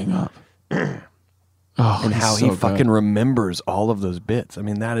 And how he fucking remembers all of those bits. I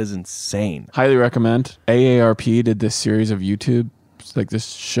mean, that is insane. Highly recommend. AARP did this series of YouTube, like this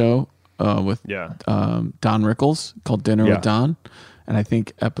show with Don Rickles called Dinner with Don. And I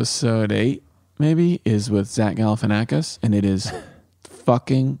think episode 8 maybe is with Zach Galifianakis. And it is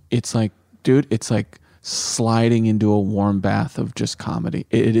it's like, dude, it's like sliding into a warm bath of just comedy.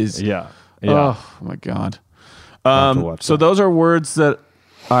 It is. Yeah. Oh my God. watch So that. those are words that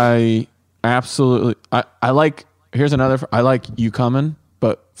I absolutely, I like. Here's another. I like you coming,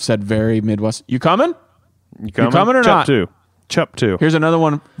 but said very Midwest. You coming? You coming, or not? Chup two. Here's another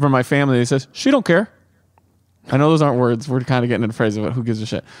one from my family that says, she don't care. I know those aren't words. We're kind of getting into phrases about who gives a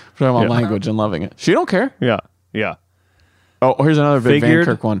shit. We're talking about language and loving it. She don't care. Yeah. Oh, here's another big Van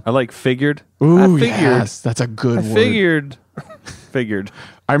Kirk one. I like figured. Ooh, I figured. yes. That's a good word. Figured.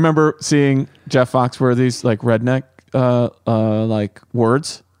 I remember seeing Jeff Foxworthy's like redneck like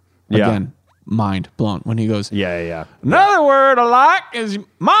words. Yeah. Again, mind blown when he goes, Yeah. another word I like is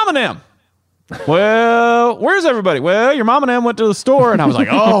mom and them. Well, where's everybody? Well, your mom and them went to the store, and I was like,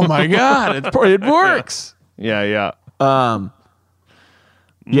 "Oh my God, it works." Yeah. Mom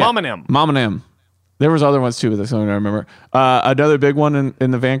and M. There was other ones too, but that's the only one I remember. Another big one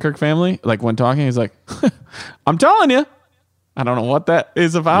in the Van Kirk family, like when talking, he's like, "I'm telling you." I don't know what that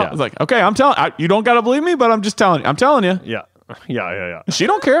is about. Yeah. It's like, okay, I'm telling you don't got to believe me, but I'm just telling you. I'm telling you. Yeah. She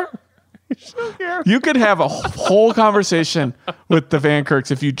don't care. You could have a whole conversation with the Van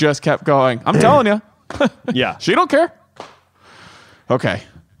Kirks if you just kept going. I'm telling you. Yeah. She don't care. Okay.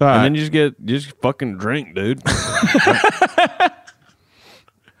 And then you just fucking drink, dude.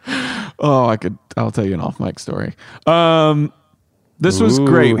 I'll tell you an off mic story. This was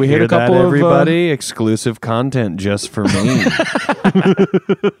great. We hit a couple of everybody. Exclusive content just for me.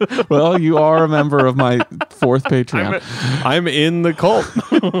 Well, you are a member of my 4th Patreon. I'm in the cult.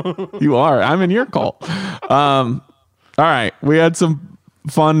 You are. I'm in your cult. All right. We had some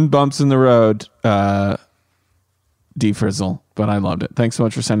fun bumps in the road. D-Frizzle, but I loved it. Thanks so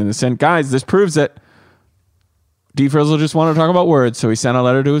much for sending this in. Guys, this proves it. D-Frizzle just wanted to talk about words, so he sent a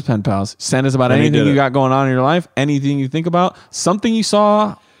letter to his pen pals. Send us about anything you got going on in your life, anything you think about, something you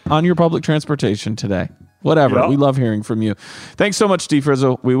saw on your public transportation today. Whatever. Yep. We love hearing from you. Thanks so much,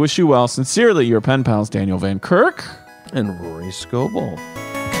 D-Frizzle. We wish you well. Sincerely, your pen pals, Daniel Van Kirk and Rory Scoble.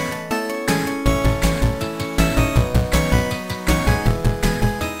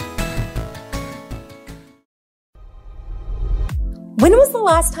 When was the the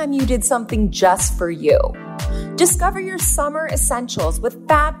last time you did something just for you? Discover your summer essentials with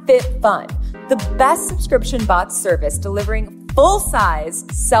FabFitFun, the best subscription box service delivering full-size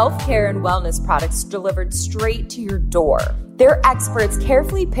self-care and wellness products delivered straight to your door. Their experts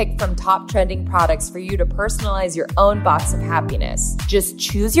carefully pick from top trending products for you to personalize your own box of happiness. Just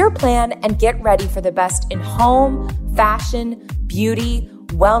choose your plan and get ready for the best in home, fashion, beauty,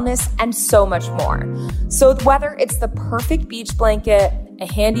 wellness, and so much more. So whether it's the perfect beach blanket,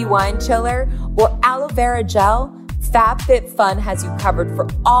 a handy wine chiller, or aloe vera gel, FabFitFun has you covered for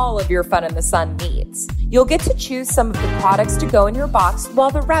all of your fun in the sun needs. You'll get to choose some of the products to go in your box while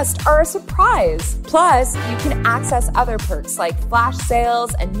the rest are a surprise. Plus, you can access other perks like flash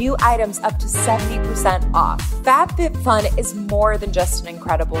sales and new items up to 70% off. FabFitFun is more than just an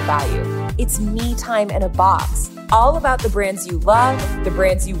incredible value. It's me time in a box. All about the brands you love, the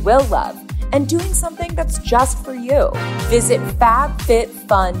brands you will love, and doing something that's just for you. Visit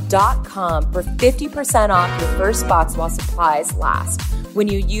fabfitfun.com for 50% off your first box while supplies last when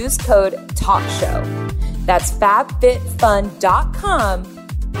you use code TALKSHOW. That's fabfitfun.com,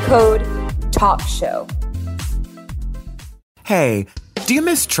 code TALKSHOW. Hey, do you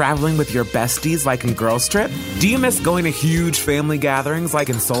miss traveling with your besties like in Girls Trip? Do you miss going to huge family gatherings like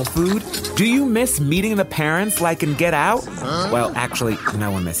in Soul Food? Do you miss meeting the parents like in Get Out? Well, actually,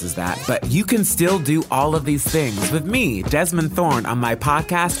 no one misses that. But you can still do all of these things with me, Desmond Thorne, on my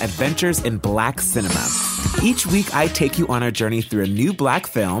podcast, Adventures in Black Cinema. Each week, I take you on a journey through a new Black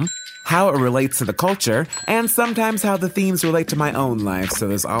film, how it relates to the culture, and sometimes how the themes relate to my own life, so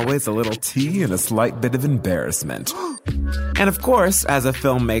there's always a little tea and a slight bit of embarrassment. And of course, as a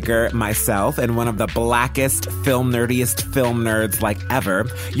filmmaker myself and one of the blackest, nerdiest film nerds like ever,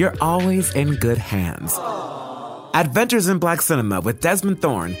 you're always in good hands. Adventures in Black Cinema with Desmond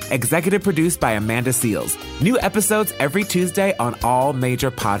Thorne, executive produced by Amanda Seales. New episodes every Tuesday on all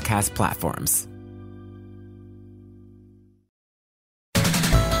major podcast platforms.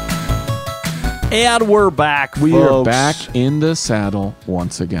 And we're back, We folks. are back in the saddle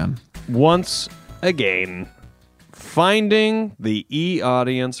once again. Once again. Finding the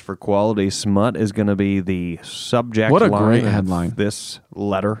e-audience for quality smut is going to be the subject What a line great of headline. this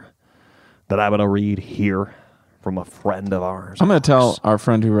letter that I'm going to read here from a friend of ours. I'm going to tell our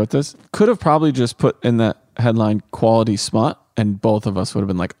friend who wrote this, could have probably just put in that headline quality smut, and both of us would have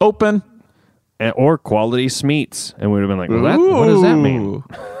been like, open. Or quality smeets. And we'd have been like, well, what does that mean?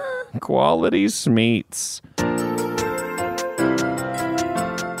 Quality smeets.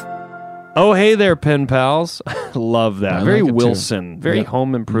 Oh, hey there, pen pals. Love that. I Very like it Wilson. too. Very Yep.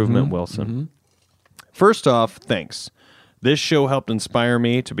 home improvement Wilson. First off, thanks. This show helped inspire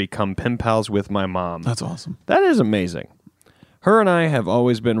me to become pen pals with my mom. That's awesome. That is amazing. Her and I have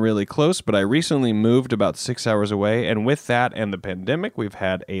always been really close, but I recently moved about 6 hours away, and with that and the pandemic, we've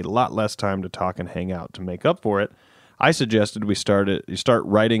had a lot less time to talk and hang out. To make up for it, I suggested we start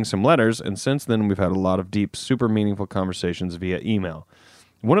writing some letters, and since then we've had a lot of deep, super meaningful conversations via email.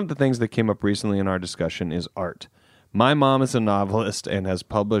 One of the things that came up recently in our discussion is art. My mom is a novelist and has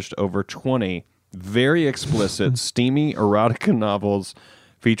published over 20 very explicit, steamy erotica novels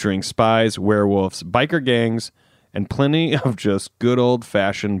featuring spies, werewolves, biker gangs, and plenty of just good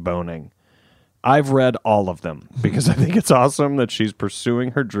old-fashioned boning. I've read all of them because I think it's awesome that she's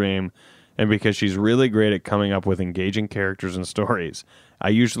pursuing her dream and because she's really great at coming up with engaging characters and stories. I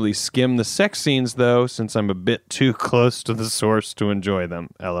usually skim the sex scenes, though, since I'm a bit too close to the source to enjoy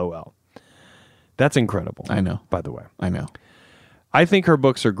them. LOL. That's incredible. I know. By the way. I know. I think her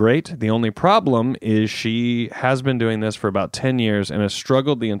books are great. The only problem is she has been doing this for about 10 years and has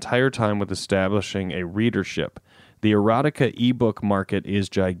struggled the entire time with establishing a readership. The erotica ebook market is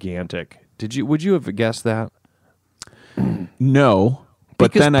gigantic. Would you have guessed that? No.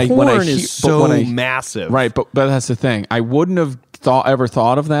 But because then porn when I is so massive. Right, but that's the thing. I wouldn't have ever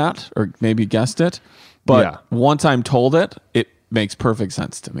thought of that or maybe guessed it. But once I'm told it, it makes perfect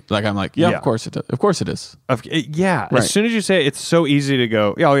sense to me. Like I'm like, yeah. Of course it does. Of course it is. Yeah. Right. As soon as you say it, it's so easy to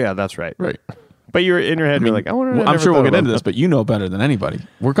go, oh yeah, that's right. Right. But you're in your head, you're like, I wonder. I'm sure we'll get into this, but you know better than anybody.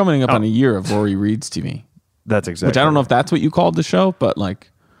 We're coming up on a year of Rory reads to me. That's exactly. Which I don't know if that's what you called the show, but like.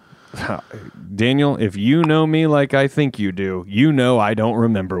 Daniel, if you know me like I think you do, you know I don't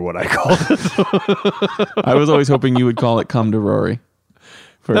remember what I called it. I was always hoping you would call it "Come to Rory."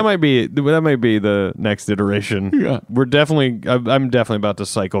 That might be the next iteration. Yeah, I'm definitely about to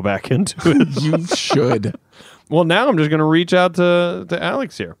cycle back into it. You should. Well, now I'm just going to reach out to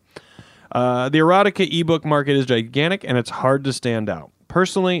Alex here. The erotica ebook market is gigantic, and it's hard to stand out.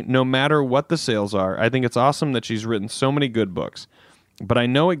 Personally, no matter what the sales are, I think it's awesome that she's written so many good books. But I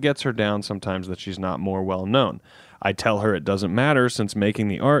know it gets her down sometimes that she's not more well known. I tell her it doesn't matter since making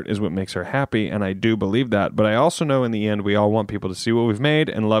the art is what makes her happy, and I do believe that, but I also know in the end we all want people to see what we've made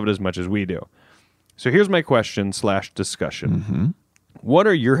and love it as much as we do. So here's my question/discussion. What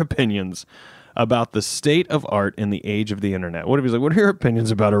are your opinions about the state of art in the age of the internet? What are your opinions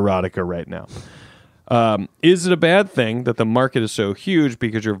about erotica right now? Is it a bad thing that the market is so huge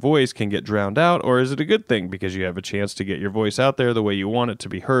because your voice can get drowned out, or is it a good thing because you have a chance to get your voice out there the way you want it to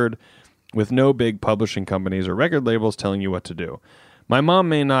be heard with no big publishing companies or record labels telling you what to do? My mom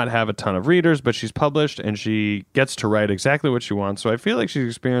may not have a ton of readers, but she's published and she gets to write exactly what she wants, so I feel like she's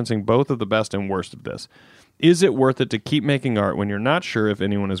experiencing both of the best and worst of this. Is it worth it to keep making art when you're not sure if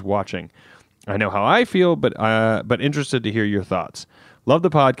anyone is watching? I know how I feel, but interested to hear your thoughts. Love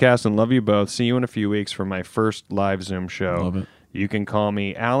the podcast and love you both. See you in a few weeks for my first live Zoom show. Love it. You can call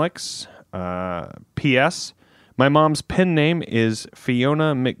me Alex. P.S. My mom's pen name is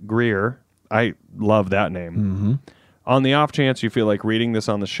Fiona McGreer. I love that name. On the off chance you feel like reading this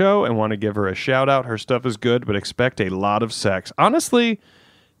on the show and want to give her a shout out, her stuff is good, but expect a lot of sex. Honestly,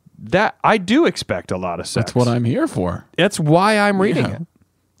 that I do expect a lot of sex. That's what I'm here for. That's why I'm reading it.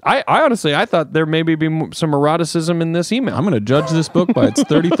 I honestly, I thought there maybe be some eroticism in this email. I'm going to judge this book by its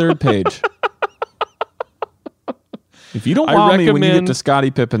 33rd page. If you don't wow me when you get to Scottie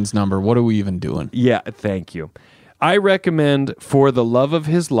Pippen's number, what are we even doing? Yeah, thank you. I recommend For the Love of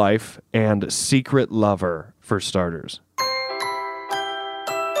His Life and Secret Lover for starters.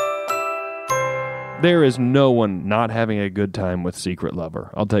 There is no one not having a good time with Secret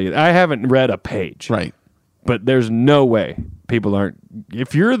Lover. I'll tell you. I haven't read a page. Right. But there's no way people aren't.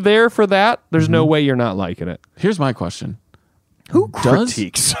 If you're there for that, there's no way you're not liking it. Here's my question. Who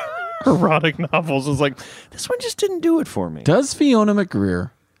critiques erotic novels? Is like, this one just didn't do it for me. Does Fiona McGreer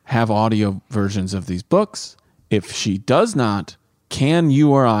have audio versions of these books? If she does not, can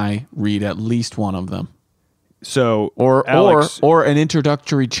you or I read at least one of them? So, Alex, or an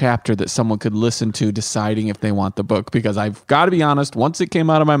introductory chapter that someone could listen to deciding if they want the book. Because I've got to be honest, once it came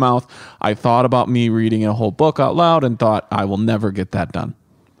out of my mouth, I thought about me reading a whole book out loud and thought, I will never get that done.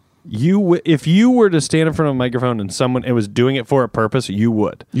 If you were to stand in front of a microphone and someone was doing it for a purpose, you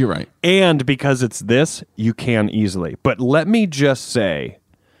would. You're right. And because it's this, you can easily. But let me just say,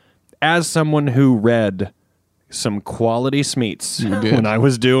 as someone who read some quality Smeets when I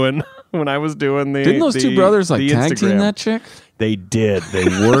was doing the didn't those two brothers like tag Instagram team that chick? They did. They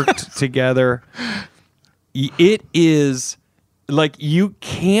worked together. It is like you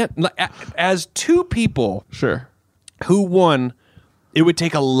can't, as two people, sure, who one, it would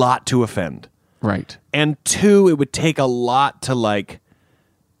take a lot to offend, right, and two, it would take a lot to like.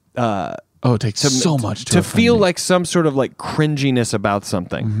 It takes so much to feel like some sort of like cringiness about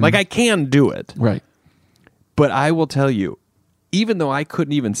something. Like I can do it, right. But I will tell you, even though I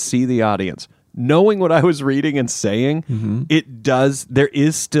couldn't even see the audience, knowing what I was reading and saying, there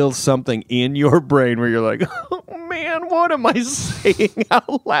is still something in your brain where you're like, oh man, what am I saying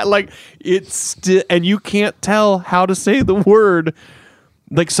out loud? Like it's still, and you can't tell how to say the word,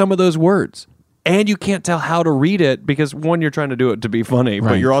 like some of those words. And you can't tell how to read it because one, you're trying to do it to be funny,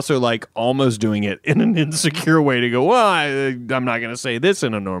 but you're also like almost doing it in an insecure way to go, well, I'm not going to say this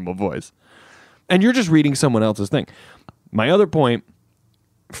in a normal voice. And you're just reading someone else's thing. My other point,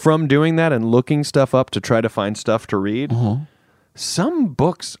 from doing that and looking stuff up to try to find stuff to read, some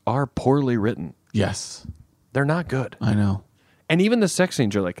books are poorly written. Yes. They're not good. I know. And even the sex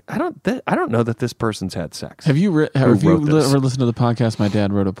scenes, you're like, I don't know that this person's had sex. Have you ever listened to the podcast My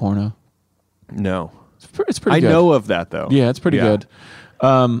Dad Wrote a Porno? No. It's pretty good. I know of that, though. Yeah, it's pretty good.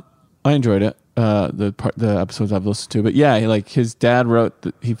 I enjoyed it, the episodes I've listened to. But yeah, like his dad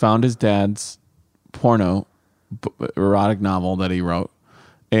he found his dad's porno erotic novel that he wrote,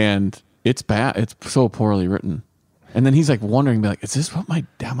 and it's bad. It's so poorly written. And then he's like wondering, like, is this what my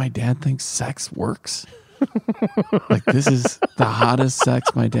dad thinks sex works? Like this is the hottest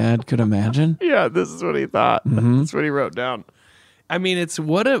sex my dad could imagine? Yeah, this is what he thought. That's what he wrote down. I mean, it's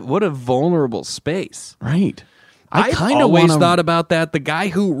what a vulnerable space. Right. I kind of always thought about that. The guy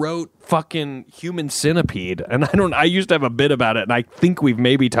who wrote fucking Human Centipede, and I used to have a bit about it, and I think we've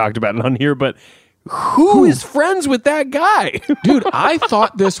maybe talked about it on here, but who is friends with that guy? Dude, I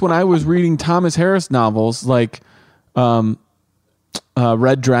thought this when I was reading Thomas Harris novels, like Red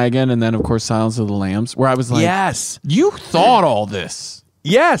Dragon, and then, of course, Silence of the Lambs, where I was like, yes, you thought all this.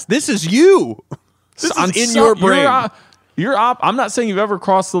 Yes, this is you. This is in your brain. I'm not saying you've ever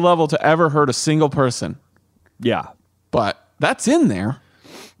crossed the level to ever hurt a single person. Yeah. But that's in there.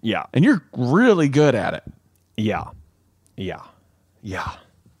 Yeah. And you're really good at it. Yeah. Yeah. Yeah.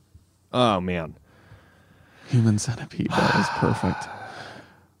 Oh, man. Human Centipede. That was perfect.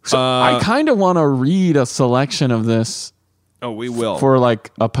 So I kind of want to read a selection of this. Oh, we will. For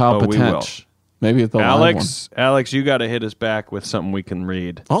like a palpitech. Maybe at the live one. Alex, you got to hit us back with something we can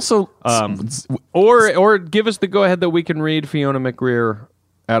read. Also, or give us the go ahead that we can read Fiona McGreer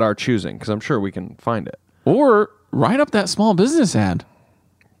at our choosing, because I'm sure we can find it. Or write up that small business ad.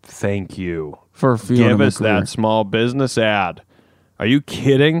 Thank you. For Fiona Give us McGreer. that small business ad. Are you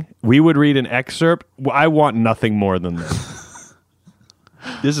kidding? We would read an excerpt. I want nothing more than this.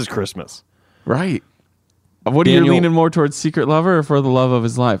 This is Christmas. Right. What are you leaning more towards, Secret Lover or For the Love of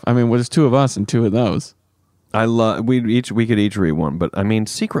His Life? I mean, there's two of us and two of those. We could each read one, but I mean,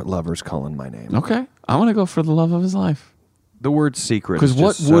 Secret Lover's calling my name. Okay. I want to go For the Love of His Life. The word secret. Because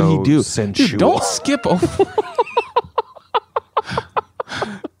what would he do? Sensual. Dude, don't skip over.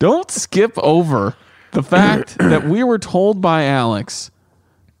 Don't skip over the fact that we were told by Alex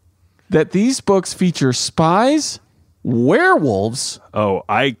that these books feature spies, werewolves, Oh,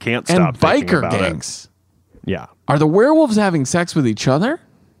 I can't stop and thinking biker about gangs. It. Yeah. Are the werewolves having sex with each other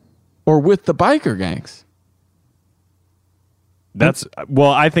or with the biker gangs?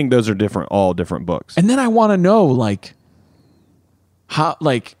 I think those are all different books. And then I want to know, like, how,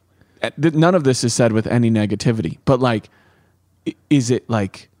 like, none of this is said with any negativity, but like, is it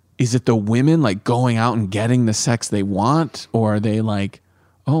the women like going out and getting the sex they want, or are they like,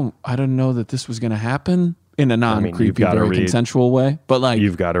 oh, I didn't know that this was going to happen in a non-creepy, very consensual way? But like,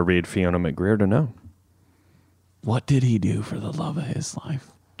 you've got to read Fiona McGreer to know. What did he do for the love of his life?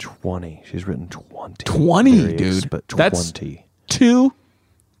 20. She's written 20. 20, dude. But 20. That's 2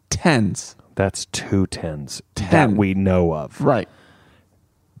 10s. That's 2 10s that we know of. Right.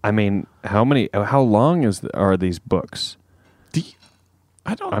 I mean, how long are these books?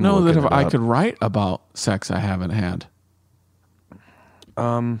 I don't know that if I could write about sex I haven't had.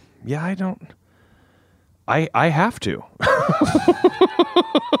 Yeah, I don't. I have to.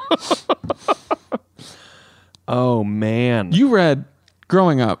 Oh, man. You read,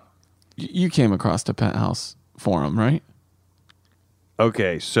 growing up, you came across the Penthouse forum, right?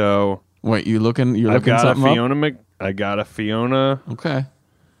 Okay, so... Wait, you're looking something up? I got a Fiona okay.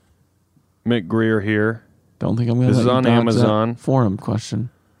 McGreer here. Don't think I'm going to This is on Amazon. Forum question.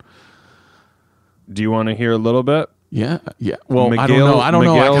 Do you want to hear a little bit? Yeah. Well, I don't know. I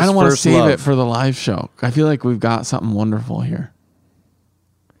kind of want to save it for the live show. I feel like we've got something wonderful here.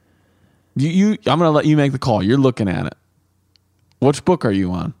 I'm going to let you make the call. You're looking at it. Which book are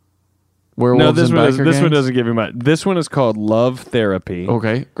you on? Werewolves this and one doesn't give you much. This one is called Love Therapy.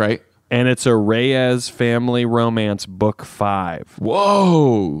 Okay, great. And it's a Reyes family romance book 5.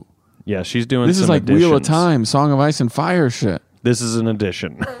 Whoa. Yeah, she's doing this some is like additions. Wheel of Time, Song of Ice and Fire shit. This is an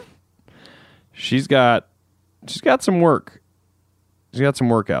addition. She's got some work. She's got some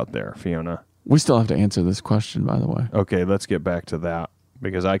work out there, Fiona. We still have to answer this question, by the way. Okay, let's get back to that,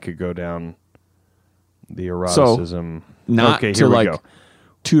 because I could go down the eroticism. So, okay, here we go.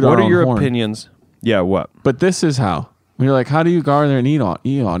 What are your opinions? Yeah, what? But this is how. You're like, how do you garner an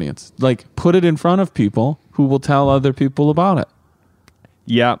e-audience? Like, put it in front of people who will tell other people about it.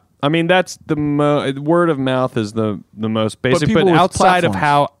 Yeah. I mean, that's the word of mouth is the most basic. But outside of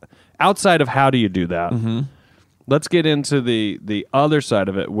how do you do that? Mm-hmm. Let's get into the other side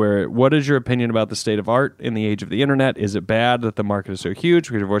of it, where what is your opinion about the state of art in the age of the internet? Is it bad that the market is so huge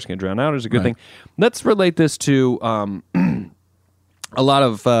because your voice can drown out? Or is it a good thing? Let's relate this to a lot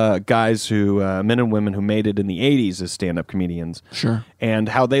of guys who, men and women who made it in the 80s as stand-up comedians. Sure. And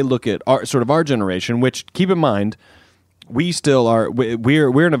how they look at our generation, which, keep in mind, we still are,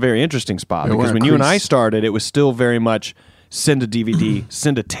 we're in a very interesting spot. Yeah, because when you and I started, it was still very much send a DVD,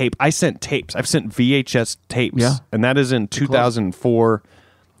 send a tape. I sent tapes. I've sent VHS tapes. Yeah. And that is in 2004,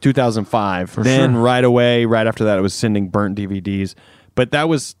 2005. Then sure. right away, right after that, it was sending burnt DVDs. But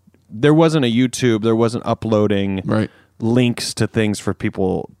there wasn't a YouTube. There wasn't uploading links to things for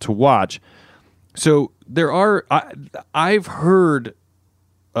people to watch. So I've heard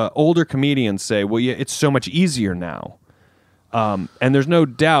older comedians say, well, yeah, it's so much easier now. And there's no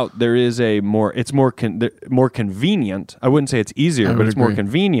doubt there is it's more convenient. I wouldn't say it's easier, but it's more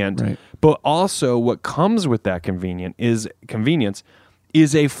convenient. Right. But also what comes with that convenience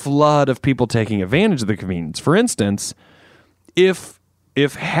is a flood of people taking advantage of the convenience. For instance, if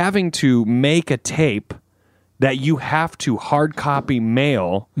having to make a tape that you have to hard copy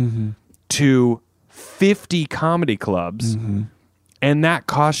mail to 50 comedy clubs, and that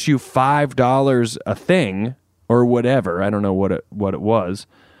costs you $5 a thing, or whatever, I don't know what it was,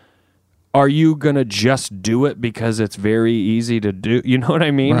 are you going to just do it because it's very easy to do? You know what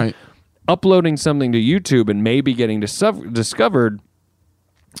I mean? Right. Uploading something to YouTube and maybe getting discovered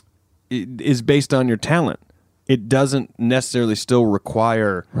is based on your talent. it doesn't necessarily still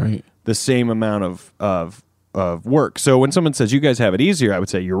require Right. the same amount of work. So when someone says you guys have it easier, I would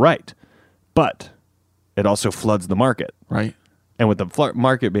say you're right, but it also floods the market. Right. And with the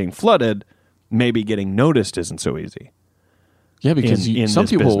market being flooded, maybe getting noticed isn't so easy. Yeah, because in some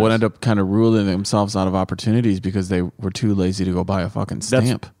this people would business. end up kind of ruling themselves out of opportunities because they were too lazy to go buy a fucking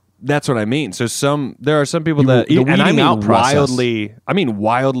stamp. That's what I mean. So there are some people The and I weeding mean out process.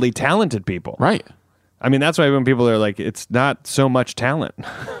 wildly talented people. Right. I mean, that's why when people are like, it's not so much talent.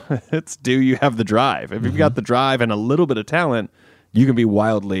 It's do you have the drive? If you've got the drive and a little bit of talent, you can be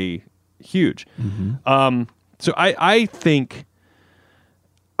wildly huge. So I think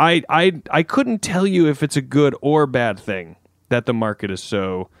I couldn't tell you if it's a good or bad thing that the market is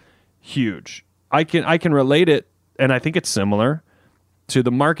so huge. I can relate it, and I think it's similar to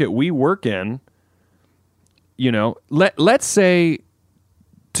the market we work in. You know, let's say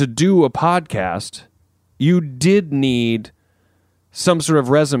to do a podcast, you did need some sort of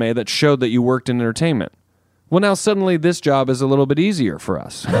resume that showed that you worked in entertainment. Well, now suddenly this job is a little bit easier for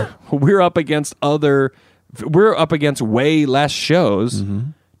us. We're up against way less shows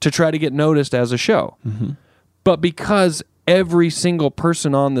to try to get noticed as a show. But because every single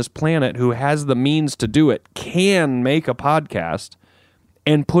person on this planet who has the means to do it can make a podcast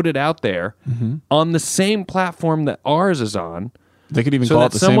and put it out there on the same platform that ours is on, They could even so call that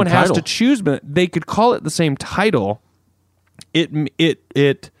it the same someone has title. to choose, but they could call it the same title. It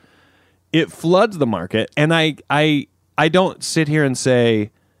floods the market, and I don't sit here and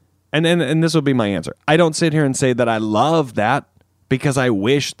say, and this will be my answer. I don't sit here and say that I love that because I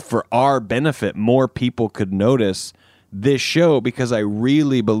wish for our benefit more people could notice this show because I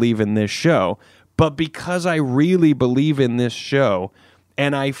really believe in this show. But because I really believe in this show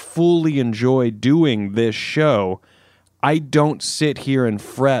and I fully enjoy doing this show, I don't sit here and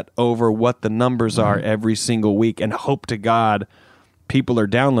fret over what the numbers are every single week and hope to God people are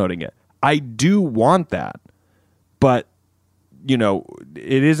downloading it. I do want that, but you know,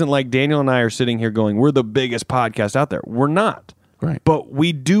 it isn't like Daniel and I are sitting here going, we're the biggest podcast out there. We're not. Right. But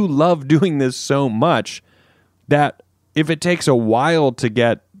we do love doing this so much that if it takes a while to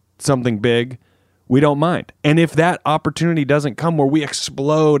get something big, we don't mind. And if that opportunity doesn't come where we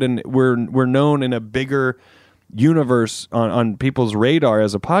explode and we're known in a bigger universe on people's radar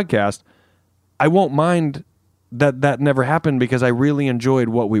as a podcast, I won't mind that never happened because I really enjoyed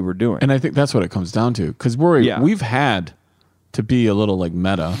what we were doing. And I think that's what it comes down to. Because we've had to be a little like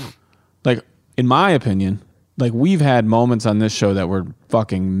meta. Like, in my opinion, like we've had moments on this show that were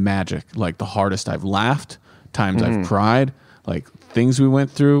fucking magic. Like the hardest I've laughed, times I've cried, like things we went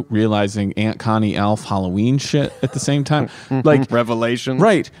through, realizing Aunt Connie Elf Halloween shit at the same time. Like Revelations.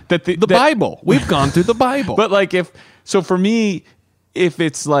 Right. The Bible. We've gone through the Bible. But like for me, if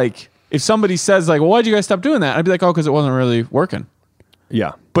it's like, if somebody says like, well, why'd you guys stop doing that? I'd be like, oh, because it wasn't really working.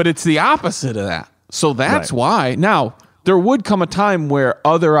 Yeah. But it's the opposite of that. So that's Right. why. Now, there would come a time where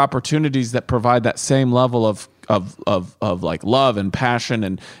other opportunities that provide that same level of like love and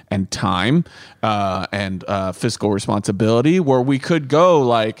passion and time and fiscal responsibility, where we could go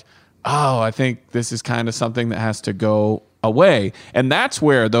like, oh, I think this is kind of something that has to go away. And that's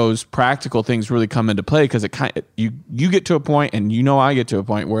where those practical things really come into play, because it kind of, you get to a point, and I get to a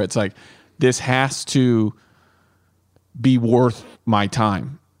point where it's like, this has to be worth my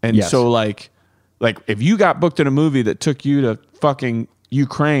time. And Yes. so like if you got booked in a movie that took you to fucking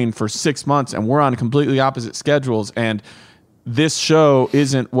Ukraine for 6 months and we're on completely opposite schedules, and this show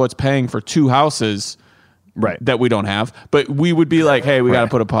isn't what's paying for 2 houses Right. that we don't have, but we would be like, hey, we got to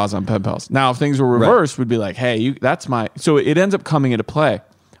put a pause on pen pals. Now, if things were reversed, we'd be like, hey, so it ends up coming into play.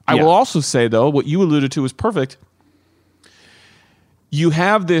 I will also say, though, what you alluded to was perfect. You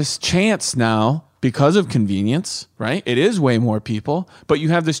have this chance now because of convenience, right? It is way more people, but you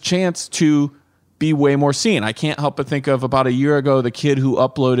have this chance to be way more seen. I can't help but think of about a year ago, the kid who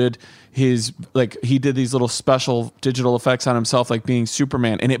uploaded his, like, he did these little special digital effects on himself, like being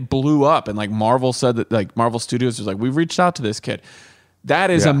Superman, and it blew up. And like Marvel said that, like Marvel Studios was like, we've reached out to this kid. That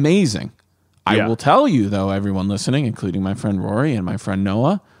is amazing. I will tell you though, everyone listening, including my friend Rory and my friend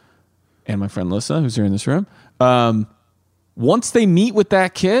Noah and my friend Lissa, who's here in this room, once they meet with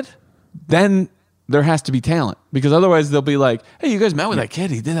that kid, then there has to be talent, because otherwise they'll be like, hey, you guys met with that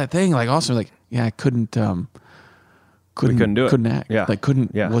kid, he did that thing, like awesome. Like, yeah, I couldn't do it. Couldn't act. Yeah. Like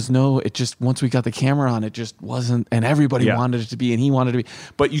couldn't, Yeah. was no, it just, once we got the camera on, it just wasn't, and everybody wanted it to be, and he wanted to be,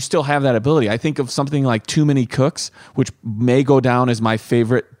 but you still have that ability. I think of something like Too Many Cooks, which may go down as my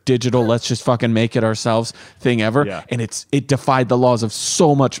favorite digital, let's just fucking make it ourselves thing ever. Yeah. And it defied the laws of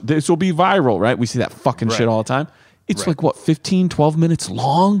so much. This will be viral, right? We see that fucking shit all the time. It's like, what, 15, 12 minutes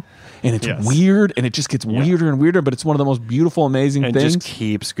long? And it's weird, and it just gets weirder and weirder, but it's one of the most beautiful, amazing things. And just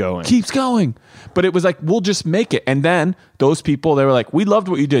keeps going. Keeps going. But it was like, we'll just make it. And then those people, they were like, we loved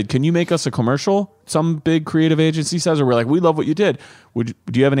what you did. Can you make us a commercial? Some big creative agency says, or we're like, we love what you did. Do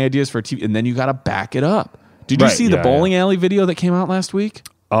you have any ideas for a TV? And then you got to back it up. Did you see the bowling alley video that came out last week?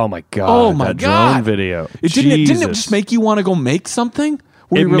 Oh, my God. Oh, my God. Drone video. Didn't it just make you want to go make something?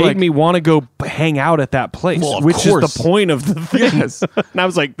 It made me want to go hang out at that place, which is the point of the thing. Yes. And I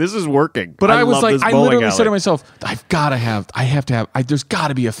was like, this is working. But I was like, I literally alley. said to myself, there's got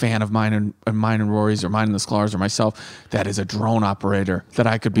to be a fan of mine and Rory's or mine and the Sklar's or myself that is a drone operator that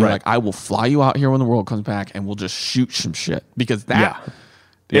I could be like, I will fly you out here when the world comes back and we'll just shoot some shit. Because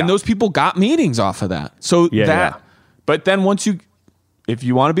and those people got meetings off of that. So but then if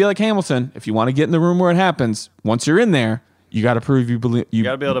you want to be like Hamilton, if you want to get in the room where it happens, once you're in there, you got to prove you believe. You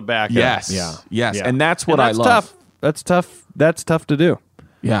got to be able to back up. Yes. And that's what I love. Tough. That's tough. That's tough to do.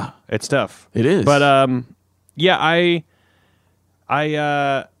 Yeah. It's tough. It is. But I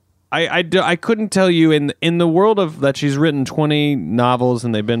couldn't tell you in the world of that she's written 20 novels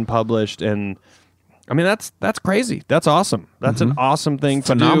and they've been published, and I mean that's crazy. That's awesome. That's an awesome thing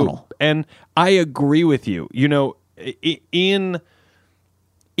to do. And I agree with you. You know, in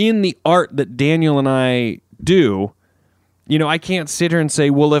the art that Daniel and I do, you know, I can't sit here and say,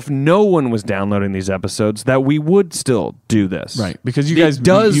 well, if no one was downloading these episodes, that we would still do this. Right. Because you guys,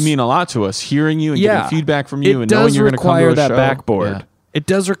 you mean a lot to us, hearing you and getting feedback from you and knowing you're going to come to a show. It does require that backboard. Yeah. It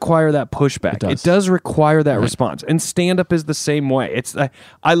does require that pushback. It does require that response. And stand-up is the same way.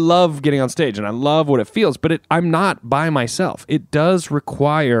 I love getting on stage, and I love what it feels, but I'm not by myself. It does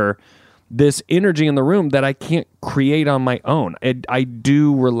require this energy in the room that I can't create on my own. I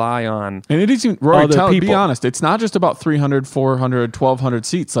do rely on and it isn't, Rory, other people. Be honest, it's not just about 300, 400, 1,200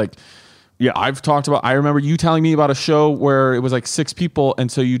 seats. Like, I've talked about, I remember you telling me about a show where it was like 6 people,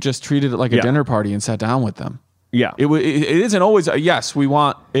 and so you just treated it like a dinner party and sat down with them. Yeah. It isn't always, there's nothing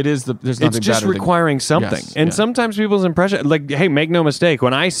it's just better requiring something. Yes, and sometimes people's impression, like, hey, make no mistake,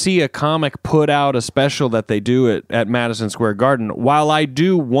 when I see a comic put out a special that they do at Madison Square Garden, while I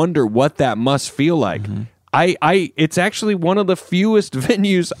do wonder what that must feel like, it's actually one of the fewest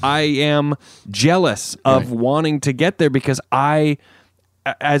venues I am jealous of wanting to get there, because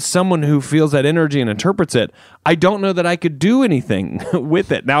as someone who feels that energy and interprets it, I don't know that I could do anything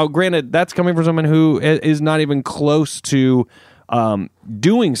with it. Now, granted, that's coming from someone who is not even close to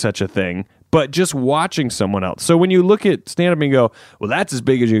doing such a thing, but just watching someone else. So when you look at stand-up and go, well, that's as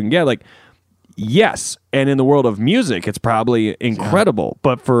big as you can get, like, yes, and in the world of music, it's probably incredible,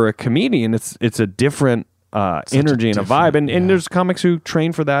 but for a comedian, it's a different energy and a vibe. And there's comics who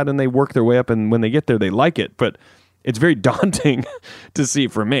train for that, and they work their way up, and when they get there, they like it, but it's very daunting to see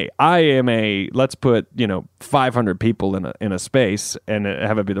for me. I am let's put 500 people in a space and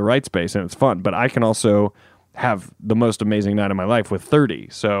have it be the right space, and it's fun. But I can also have the most amazing night of my life with 30.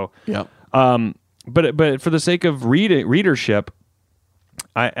 So, but for the sake of readership,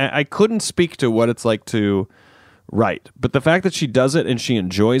 I couldn't speak to what it's like to write. But the fact that she does it and she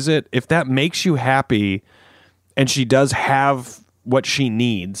enjoys it, if that makes you happy, and she does have what she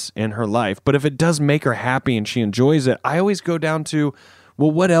needs in her life, but if it does make her happy and she enjoys it, I always go down to, well,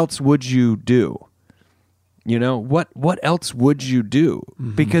 what else would you do? You know, what else would you do?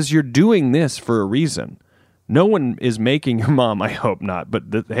 Because you're doing this for a reason. No one is making your mom, I hope not, but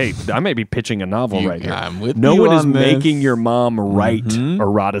hey, I may be pitching a novel right here. No one is making your mom write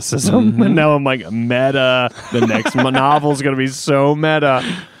eroticism. And now I'm like, meta. The next novel's going to be so meta.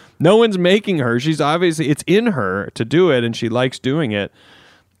 No one's making her. She's obviously, it's in her to do it, and she likes doing it.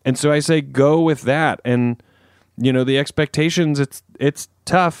 And so I say, go with that. And, the expectations, it's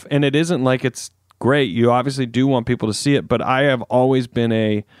tough, and it isn't like it's great. You obviously do want people to see it, but I have always been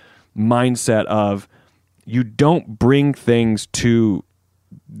a mindset of, you don't bring things to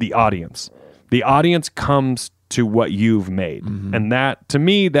the audience. The audience comes to what you've made. And that, to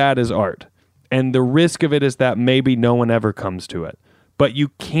me, that is art. And the risk of it is that maybe no one ever comes to it. But you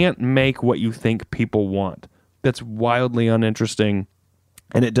can't make what you think people want. That's wildly uninteresting,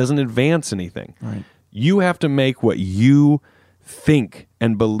 and it doesn't advance anything. Right. You have to make what you think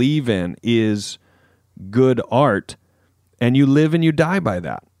and believe in is good art, and you live and you die by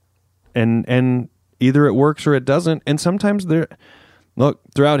that. And either it works or it doesn't. And sometimes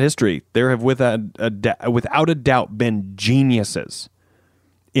throughout history, there have without a doubt been geniuses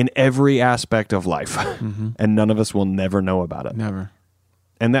in every aspect of life, and none of us will never know about it. Never.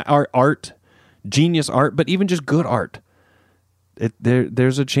 And that our art, genius art, but even just good art,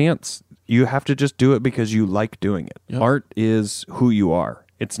 there's a chance. You have to just do it because you like doing it. Yep. Art is who you are.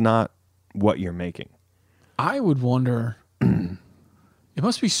 It's not what you're making. I would wonder, it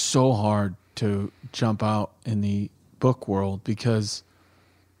must be so hard to jump out in the book world because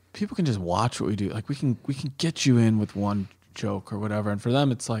people can just watch what we do. Like we can get you in with one joke or whatever. And for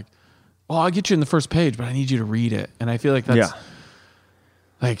them, it's like, well, I'll get you in the first page, but I need you to read it. And I feel like that's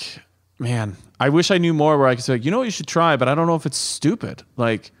like, man, I wish I knew more where I could say, you know what you should try, but I don't know if it's stupid.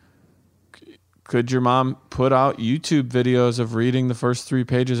 Like, could your mom put out YouTube videos of reading the first 3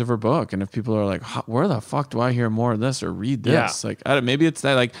 pages of her book? And if people are like, where the fuck do I hear more of this or read this? Like, maybe it's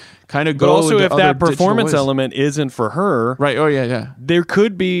that, like, kind of go. But also, if that ways. performance element isn't for her, right? Oh yeah. There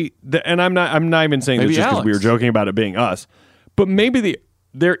could be, and I'm not even saying this just because we were joking about it being us, but maybe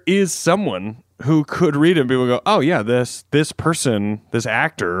there is someone who could read it and people go, oh yeah, this person, this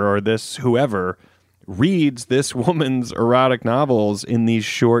actor or this whoever reads this woman's erotic novels in these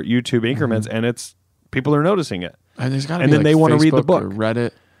short YouTube increments, and it's people are noticing it. And there's got to be then like they want to read the Facebook book, or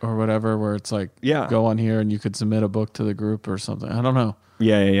Reddit or whatever, where it's like, go on here and you could submit a book to the group or something. I don't know.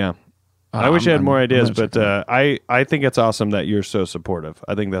 Yeah. I wish I had more ideas, but I think it's awesome that you're so supportive.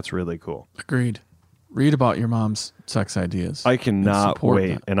 I think that's really cool. Agreed. Read about your mom's sex ideas. I cannot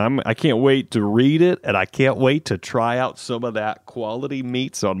wait, and I can't wait to read it, and I can't wait to try out some of that quality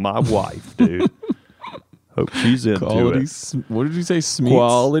meats on my wife, dude. Hope she's into it. What did you say? Smeets?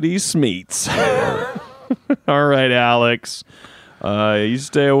 Quality smeets. All right, Alex. You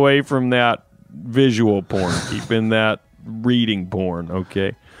stay away from that visual porn. Keep in that reading porn,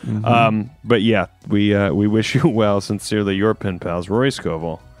 okay? But yeah, we wish you well. Sincerely, your pen pals, Rory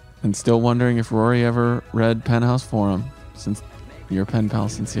Scovel. And still wondering if Rory ever read Penthouse Forum. Since your pen pal,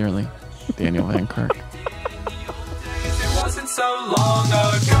 sincerely, Daniel Van Kirk. It wasn't so long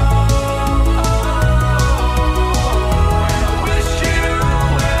ago.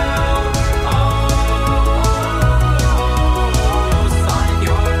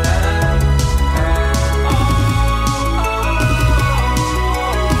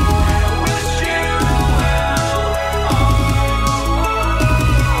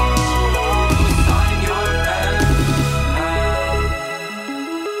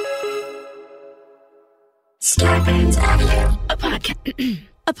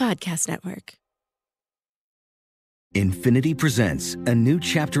 A podcast network. Infinity presents a new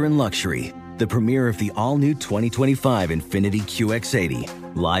chapter in luxury, the premiere of the all-new 2025 Infinity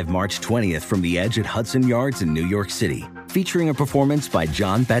QX80, live March 20th from the Edge at Hudson Yards in New York City, featuring a performance by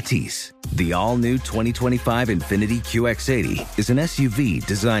John Batiste. The all-new 2025 Infinity QX80 is an SUV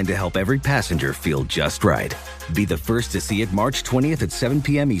designed to help every passenger feel just right. Be the first to see it March 20th at 7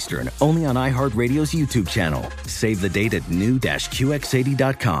 p.m. Eastern, only on iHeartRadio's YouTube channel. Save the date at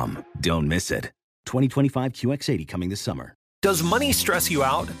new-QX80.com. Don't miss it. 2025 QX80 coming this summer. Does money stress you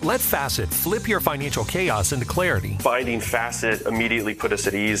out? Let Facet flip your financial chaos into clarity. Finding Facet immediately put us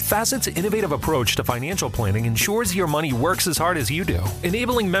at ease. Facet's innovative approach to financial planning ensures your money works as hard as you do,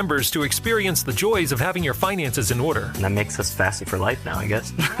 enabling members to experience the joys of having your finances in order. And that makes us Facet for life now, I guess.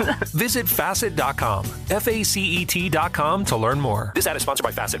 Visit Facet.com, FACET.com to learn more. This ad is sponsored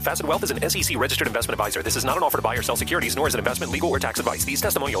by Facet. Facet Wealth is an SEC registered investment advisor. This is not an offer to buy or sell securities, nor is it investment, legal, or tax advice. These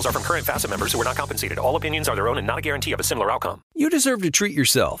testimonials are from current Facet members who are not compensated. All opinions are their own and not a guarantee of a similar outcome. You deserve to treat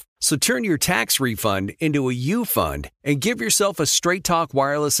yourself, so turn your tax refund into a U fund and give yourself a Straight Talk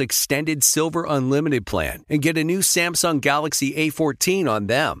Wireless Extended Silver Unlimited plan and get a new Samsung Galaxy A14 on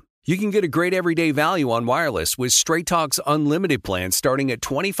them. You can get a great everyday value on wireless with Straight Talk's Unlimited plan starting at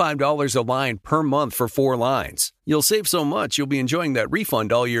 $25 a line per month for 4 lines. You'll save so much you'll be enjoying that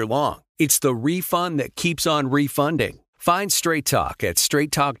refund all year long. It's the refund that keeps on refunding. Find Straight Talk at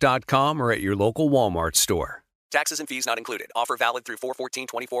straighttalk.com or at your local Walmart store. Taxes and fees not included. Offer valid through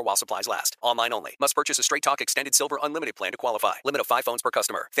 4/14/24 while supplies last. Online only. Must purchase a Straight Talk Extended Silver Unlimited plan to qualify. Limit of 5 phones per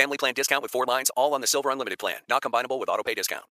customer. Family plan discount with 4 lines, all on the Silver Unlimited plan. Not combinable with autopay discount.